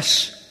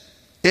this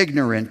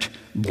ignorant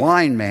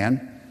blind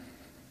man.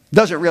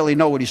 Doesn't really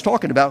know what he's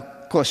talking about.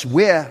 Of course,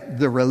 we're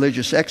the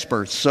religious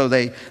experts, so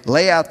they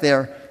lay out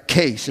their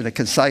case in a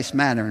concise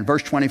manner. In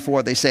verse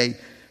 24, they say,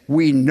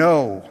 we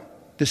know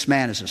this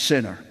man is a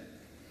sinner.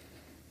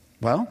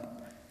 Well,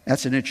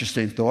 that's an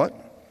interesting thought.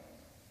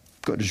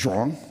 Good is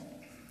wrong.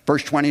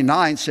 Verse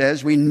 29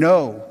 says, we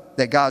know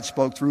that God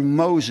spoke through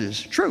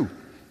Moses. True.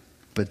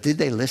 But did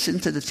they listen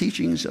to the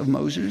teachings of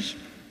Moses?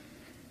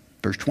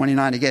 Verse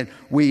 29 again,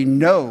 we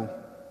know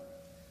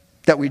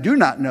that we do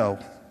not know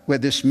where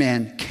this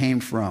man came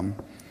from.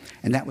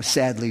 And that was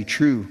sadly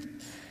true,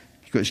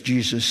 because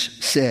Jesus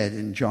said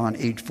in John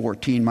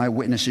 8:14, my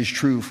witness is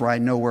true, for I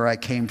know where I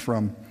came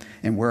from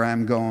and where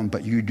I'm going,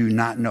 but you do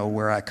not know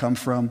where I come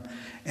from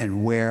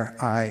and where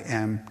I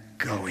am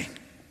going.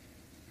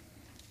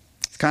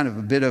 It's kind of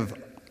a bit of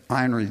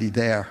irony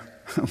there,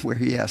 where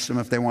he asked them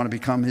if they want to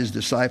become his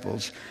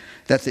disciples.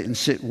 That didn't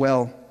sit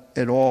well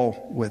at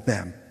all with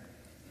them.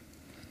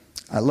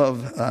 I love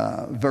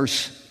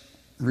verse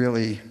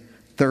really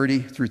 30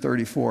 through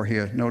 34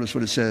 here. Notice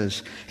what it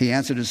says. He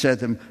answered and said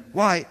to them,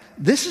 why,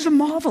 this is a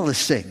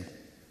marvelous thing,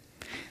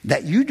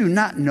 that you do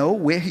not know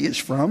where he is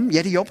from,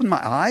 yet he opened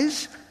my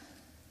eyes.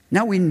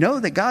 Now we know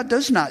that God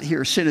does not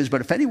hear sinners,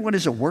 but if anyone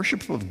is a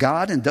worshiper of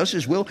God and does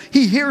his will,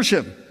 he hears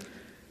him.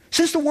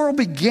 Since the world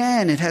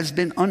began, it has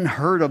been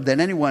unheard of that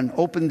anyone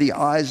opened the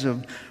eyes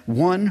of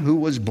one who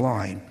was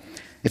blind.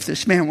 If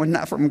this man were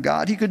not from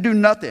God, he could do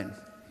nothing.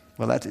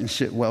 Well, that didn't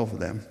sit well for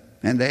them.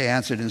 And they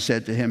answered and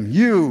said to him,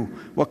 you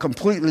were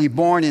completely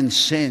born in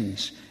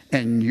sins,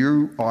 and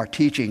you are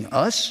teaching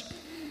us?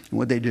 And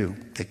what did they do?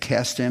 They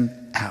cast him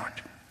out.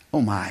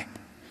 Oh my.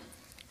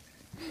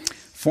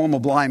 Former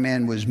blind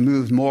man was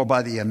moved more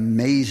by the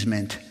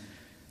amazement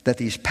that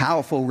these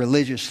powerful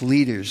religious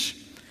leaders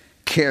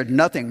cared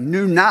nothing,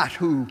 knew not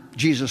who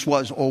Jesus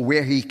was or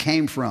where he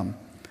came from,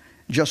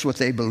 just what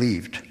they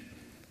believed.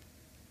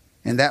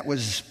 And that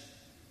was,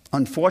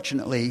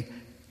 unfortunately,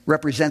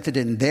 represented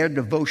in their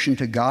devotion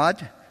to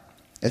God,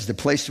 as the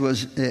place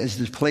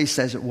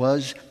as it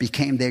was,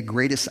 became their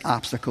greatest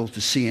obstacle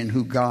to seeing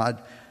who God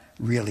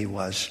really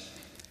was.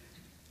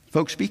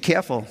 Folks, be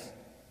careful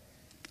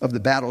of the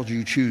battles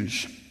you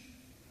choose.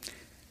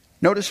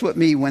 Notice with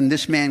me when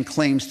this man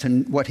claims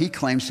to what he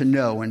claims to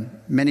know, and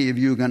many of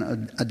you are going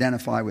to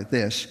identify with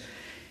this.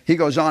 He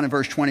goes on in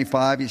verse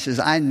 25, he says,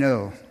 I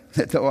know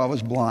that though I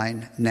was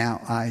blind, now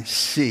I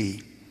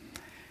see.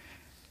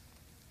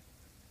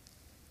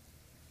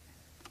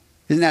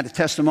 Isn't that a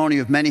testimony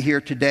of many here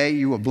today?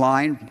 You were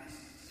blind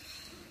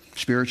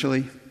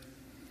spiritually.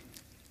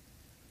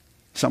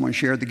 Someone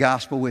shared the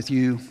gospel with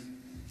you,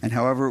 and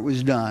however it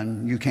was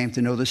done, you came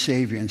to know the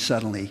Savior, and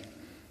suddenly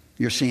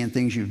you're seeing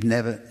things you've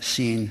never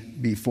seen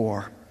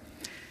before.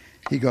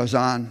 He goes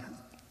on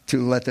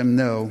to let them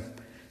know,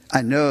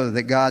 I know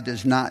that God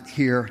does not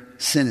hear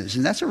sinners.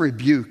 And that's a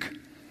rebuke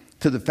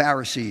to the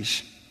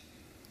Pharisees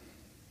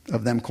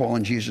of them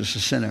calling Jesus a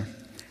sinner.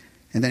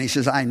 And then he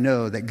says, I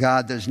know that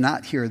God does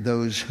not hear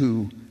those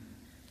who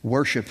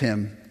worship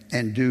him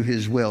and do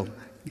his will.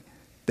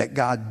 That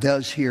God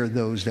does hear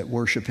those that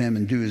worship him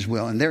and do his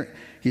will. And there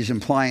he's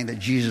implying that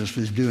Jesus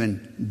was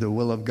doing the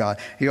will of God.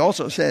 He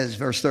also says,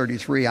 verse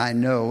 33, I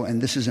know, and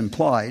this is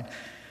implied,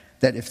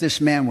 that if this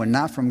man were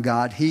not from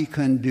God, he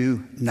can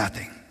do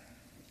nothing.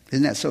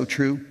 Isn't that so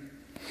true?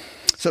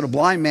 So the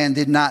blind man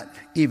did not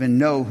even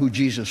know who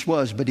Jesus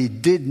was, but he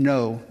did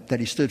know that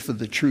he stood for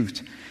the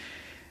truth.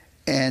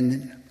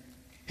 And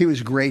he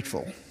was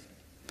grateful.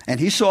 And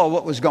he saw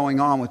what was going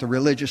on with the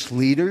religious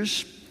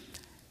leaders.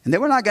 And they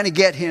were not going to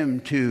get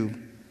him to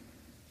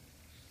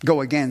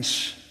go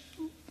against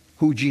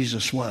who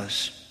Jesus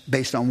was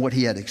based on what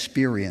he had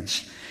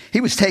experienced.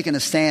 He was taking a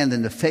stand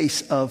in the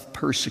face of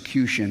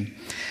persecution.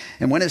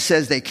 And when it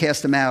says they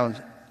cast him out,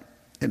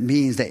 it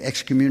means they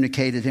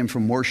excommunicated him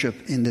from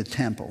worship in the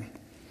temple.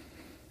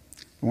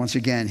 Once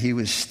again, he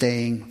was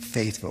staying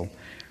faithful.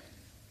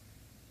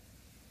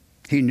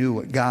 He knew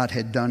what God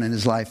had done in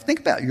his life.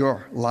 Think about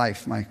your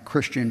life, my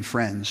Christian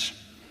friends.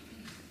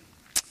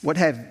 What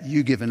have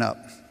you given up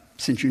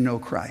since you know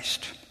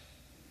Christ?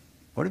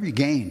 What have you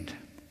gained?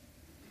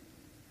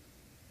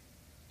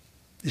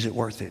 Is it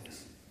worth it?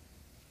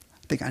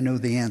 I think I know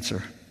the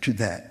answer to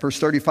that. Verse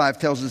 35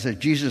 tells us that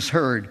Jesus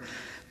heard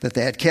that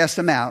they had cast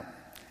him out,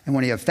 and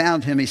when he had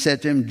found him, he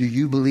said to him, do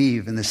you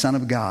believe in the Son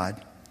of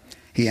God?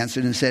 He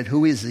answered and said,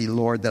 who is the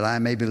Lord, that I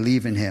may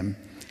believe in him?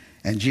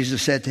 And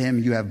Jesus said to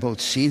him, you have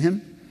both seen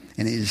him,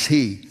 and it is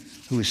he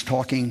who is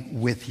talking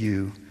with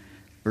you.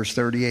 Verse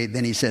 38,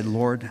 then he said,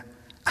 Lord,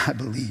 I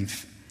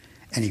believe.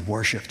 And he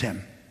worshiped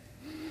him.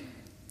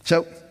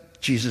 So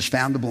Jesus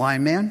found the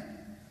blind man,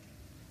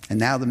 and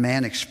now the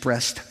man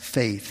expressed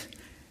faith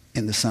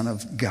in the Son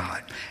of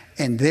God.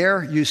 And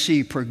there you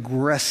see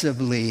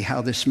progressively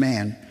how this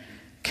man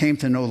came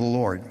to know the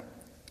Lord.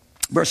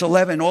 Verse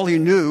 11, all he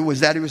knew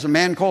was that he was a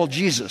man called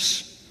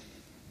Jesus.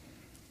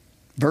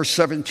 Verse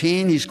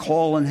 17, he's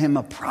calling him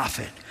a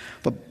prophet.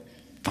 But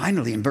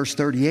finally, in verse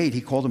 38,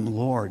 he called him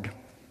Lord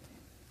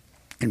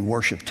and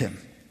worshiped him.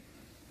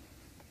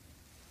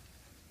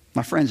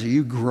 My friends, are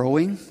you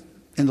growing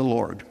in the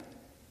Lord?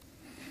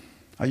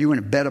 Are you in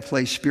a better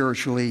place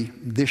spiritually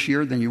this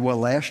year than you were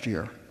last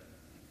year?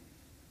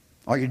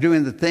 Are you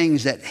doing the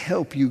things that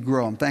help you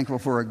grow? I'm thankful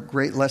for a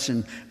great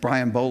lesson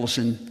Brian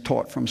Bolison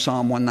taught from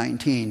Psalm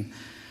 119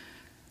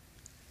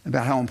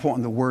 about how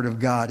important the Word of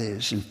God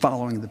is and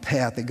following the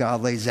path that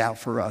God lays out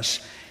for us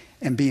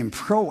and being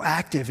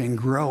proactive in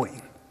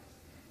growing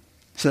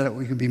so that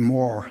we can be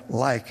more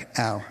like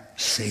our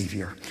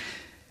Savior.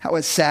 How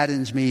it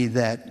saddens me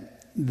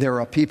that there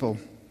are people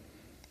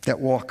that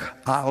walk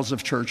aisles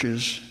of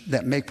churches,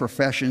 that make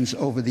professions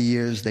over the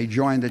years. They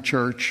join the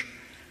church,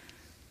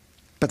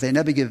 but they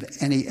never give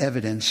any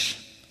evidence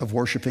of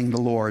worshiping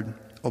the Lord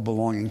or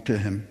belonging to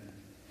Him.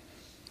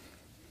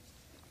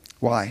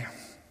 Why?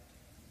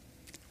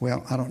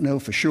 Well, I don't know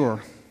for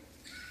sure,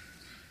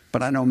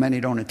 but I know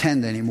many don't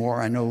attend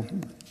anymore. I know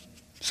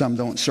some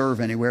don't serve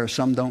anywhere.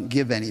 Some don't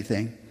give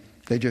anything.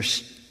 They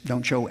just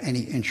don't show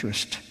any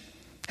interest.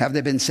 Have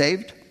they been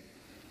saved?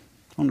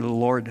 Only the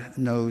Lord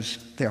knows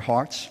their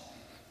hearts.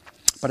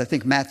 But I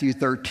think Matthew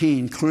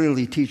 13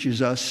 clearly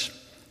teaches us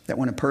that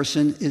when a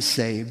person is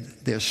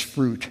saved, there's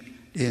fruit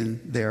in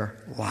their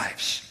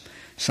lives.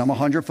 Some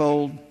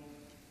 100-fold,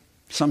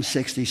 some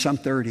 60, some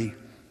 30,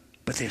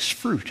 but there's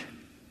fruit.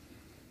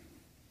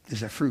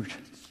 Is there fruit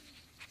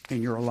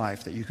in your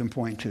life that you can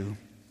point to?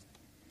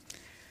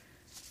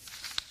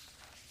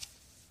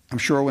 I'm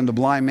sure when the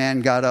blind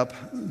man got up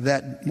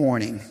that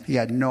morning, he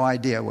had no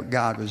idea what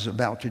God was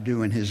about to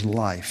do in his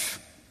life.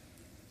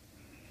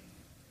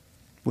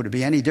 Would it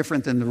be any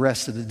different than the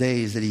rest of the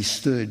days that he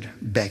stood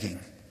begging?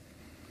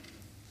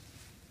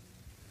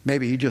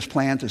 Maybe he just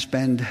planned to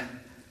spend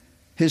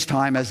his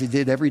time, as he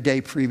did every day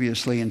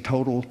previously, in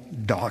total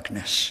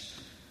darkness,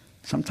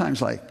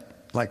 sometimes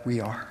like we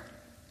are.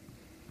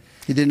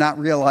 He did not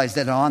realize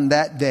that on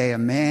that day, a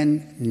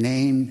man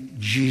named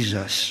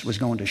Jesus was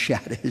going to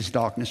shatter his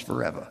darkness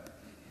forever.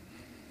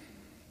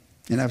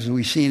 And as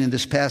we've seen in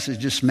this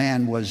passage, this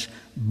man was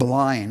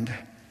blind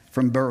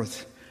from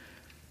birth.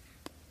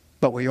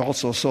 But we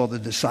also saw the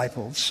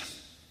disciples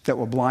that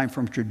were blind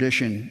from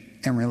tradition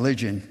and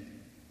religion.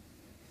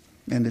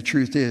 And the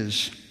truth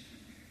is,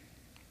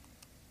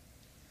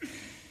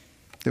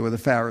 there were the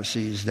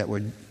Pharisees that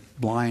were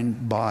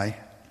blind by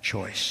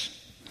choice.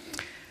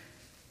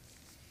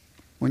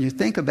 When you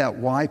think about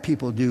why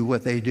people do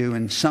what they do,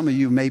 and some of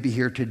you may be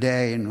here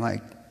today and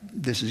like,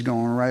 this is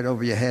going right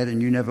over your head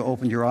and you never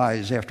opened your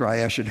eyes after I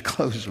asked you to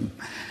close them.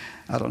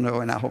 I don't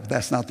know, and I hope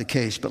that's not the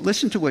case. But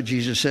listen to what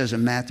Jesus says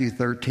in Matthew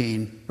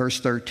 13, verse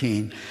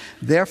 13.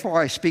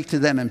 Therefore I speak to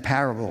them in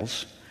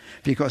parables,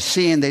 because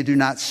seeing they do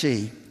not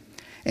see,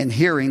 and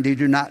hearing they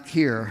do not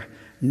hear,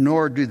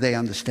 nor do they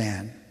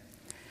understand.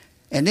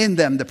 And in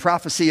them the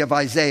prophecy of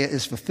Isaiah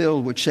is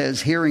fulfilled, which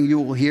says, hearing you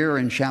will hear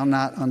and shall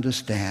not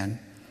understand.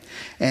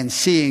 And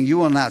seeing you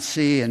will not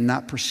see and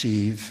not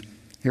perceive.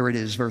 Here it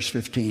is, verse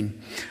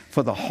 15.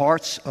 For the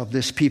hearts of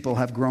this people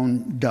have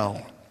grown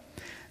dull.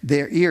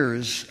 Their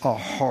ears are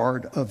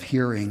hard of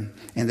hearing,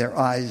 and their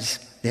eyes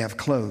they have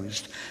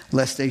closed,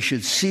 lest they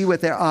should see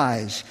with their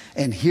eyes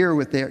and hear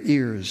with their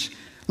ears,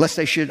 lest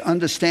they should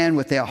understand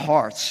with their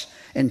hearts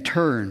and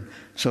turn,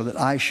 so that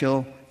I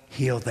shall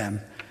heal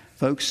them.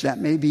 Folks, that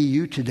may be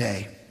you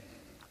today.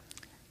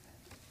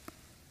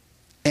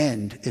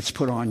 And it's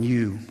put on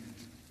you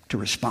to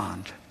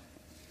respond.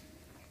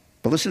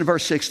 But listen to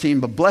verse 16.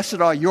 But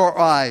blessed are your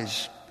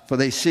eyes, for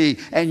they see,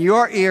 and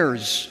your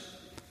ears,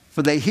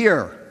 for they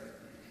hear.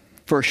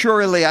 For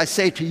assuredly I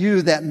say to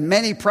you that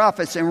many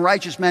prophets and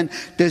righteous men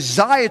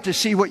desired to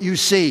see what you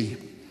see,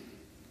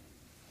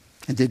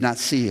 and did not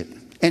see it,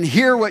 and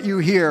hear what you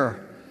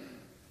hear,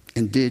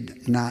 and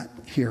did not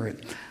hear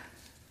it.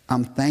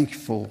 I'm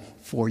thankful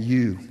for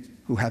you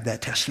who have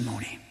that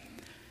testimony.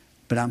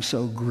 But I'm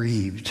so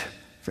grieved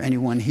for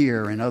anyone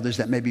here and others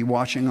that may be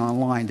watching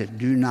online that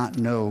do not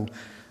know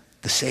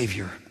the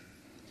Savior.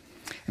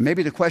 And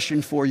maybe the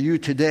question for you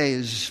today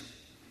is,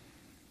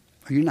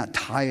 are you not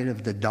tired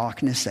of the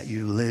darkness that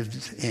you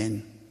lived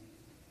in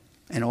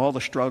and all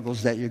the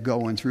struggles that you're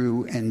going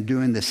through and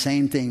doing the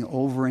same thing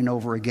over and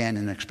over again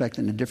and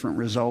expecting a different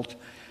result?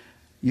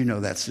 You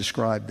know that's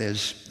described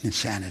as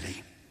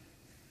insanity.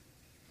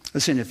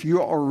 Listen, if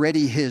you're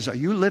already His, are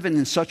you living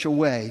in such a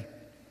way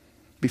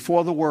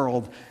before the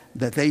world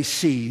that they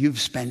see you've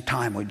spent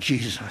time with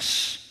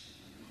Jesus?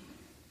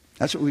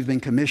 That's what we've been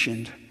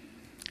commissioned.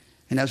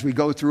 And as we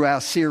go through our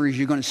series,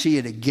 you're going to see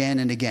it again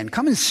and again.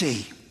 Come and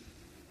see.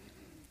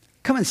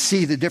 Come and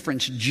see the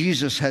difference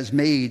Jesus has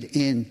made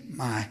in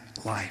my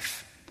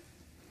life.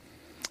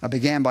 I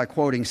began by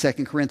quoting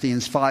 2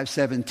 Corinthians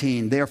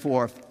 5:17.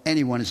 Therefore, if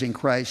anyone is in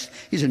Christ,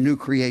 he's a new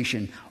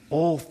creation.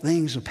 All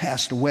things are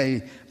passed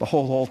away.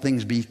 Behold, all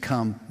things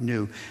become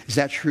new. Is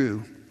that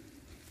true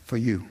for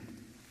you?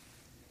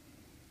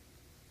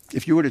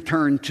 If you were to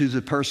turn to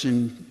the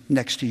person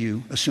next to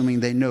you, assuming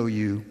they know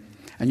you,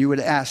 and you would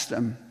ask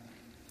them,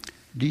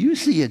 do you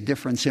see a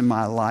difference in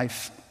my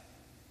life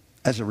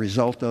as a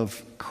result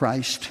of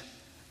Christ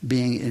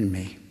being in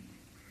me?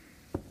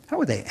 How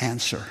would they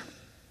answer?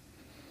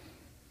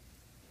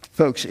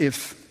 Folks,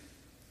 if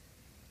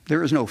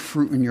there is no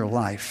fruit in your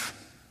life,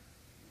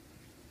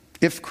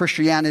 if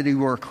Christianity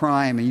were a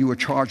crime and you were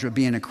charged with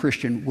being a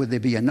Christian, would there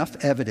be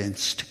enough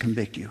evidence to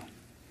convict you?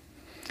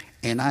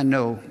 And I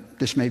know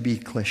this may be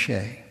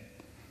cliche,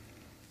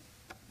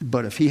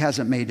 but if he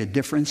hasn't made a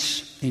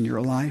difference in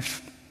your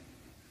life,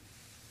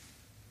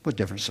 what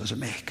difference does it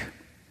make?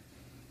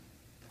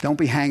 Don't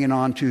be hanging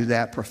on to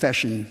that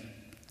profession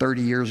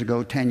 30 years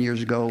ago, 10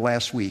 years ago,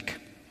 last week.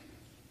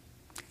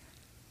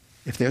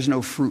 If there's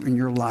no fruit in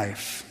your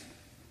life,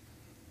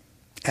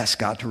 ask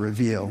God to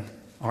reveal,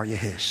 are you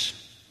his?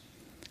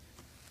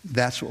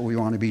 That's what we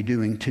want to be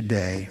doing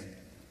today.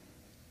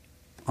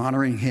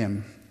 Honoring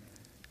him,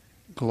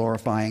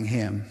 glorifying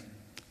him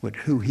with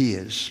who he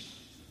is,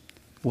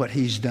 what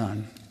he's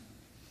done,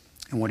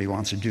 and what he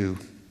wants to do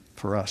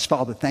for us.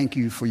 Father, thank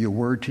you for your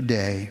word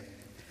today.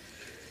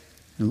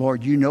 And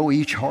Lord, you know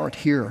each heart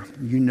here.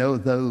 You know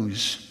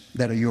those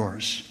that are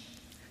yours.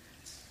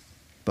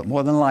 But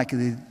more than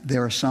likely,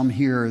 there are some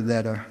here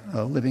that are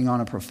living on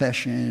a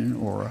profession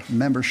or a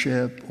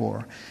membership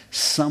or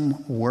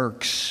some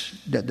works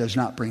that does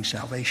not bring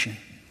salvation.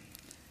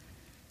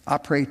 I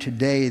pray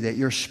today that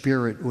your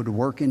Spirit would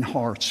work in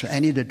hearts,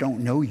 any that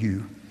don't know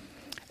you,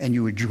 and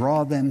you would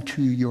draw them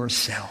to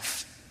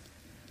yourself.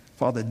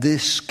 Father,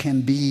 this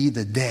can be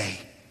the day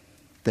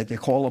that they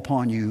call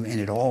upon you and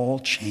it all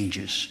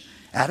changes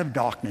out of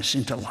darkness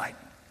into light.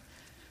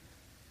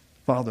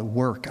 Father,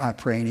 work, I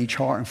pray, in each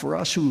heart. And for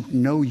us who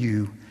know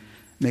you,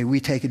 may we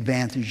take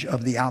advantage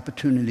of the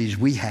opportunities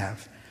we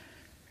have.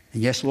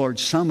 And yes, Lord,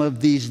 some of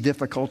these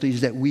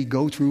difficulties that we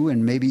go through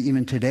and maybe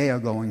even today are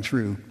going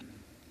through,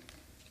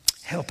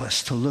 help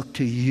us to look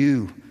to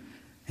you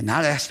and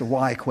not ask the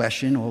why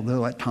question,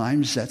 although at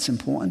times that's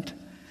important.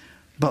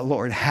 But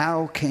Lord,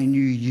 how can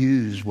you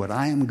use what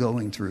I am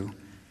going through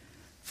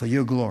for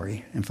your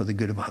glory and for the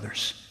good of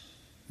others?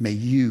 May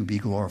you be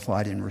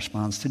glorified in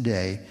response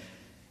today.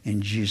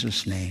 In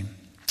Jesus' name,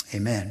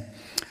 amen.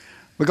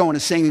 We're going to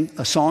sing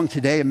a song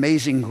today,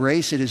 Amazing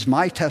Grace. It is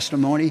my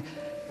testimony.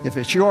 If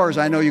it's yours,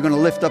 I know you're going to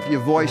lift up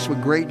your voice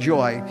with great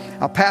joy.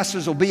 Our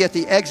pastors will be at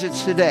the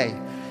exits today.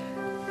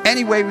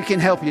 Any way we can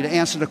help you to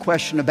answer the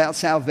question about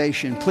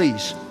salvation,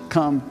 please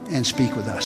come and speak with us.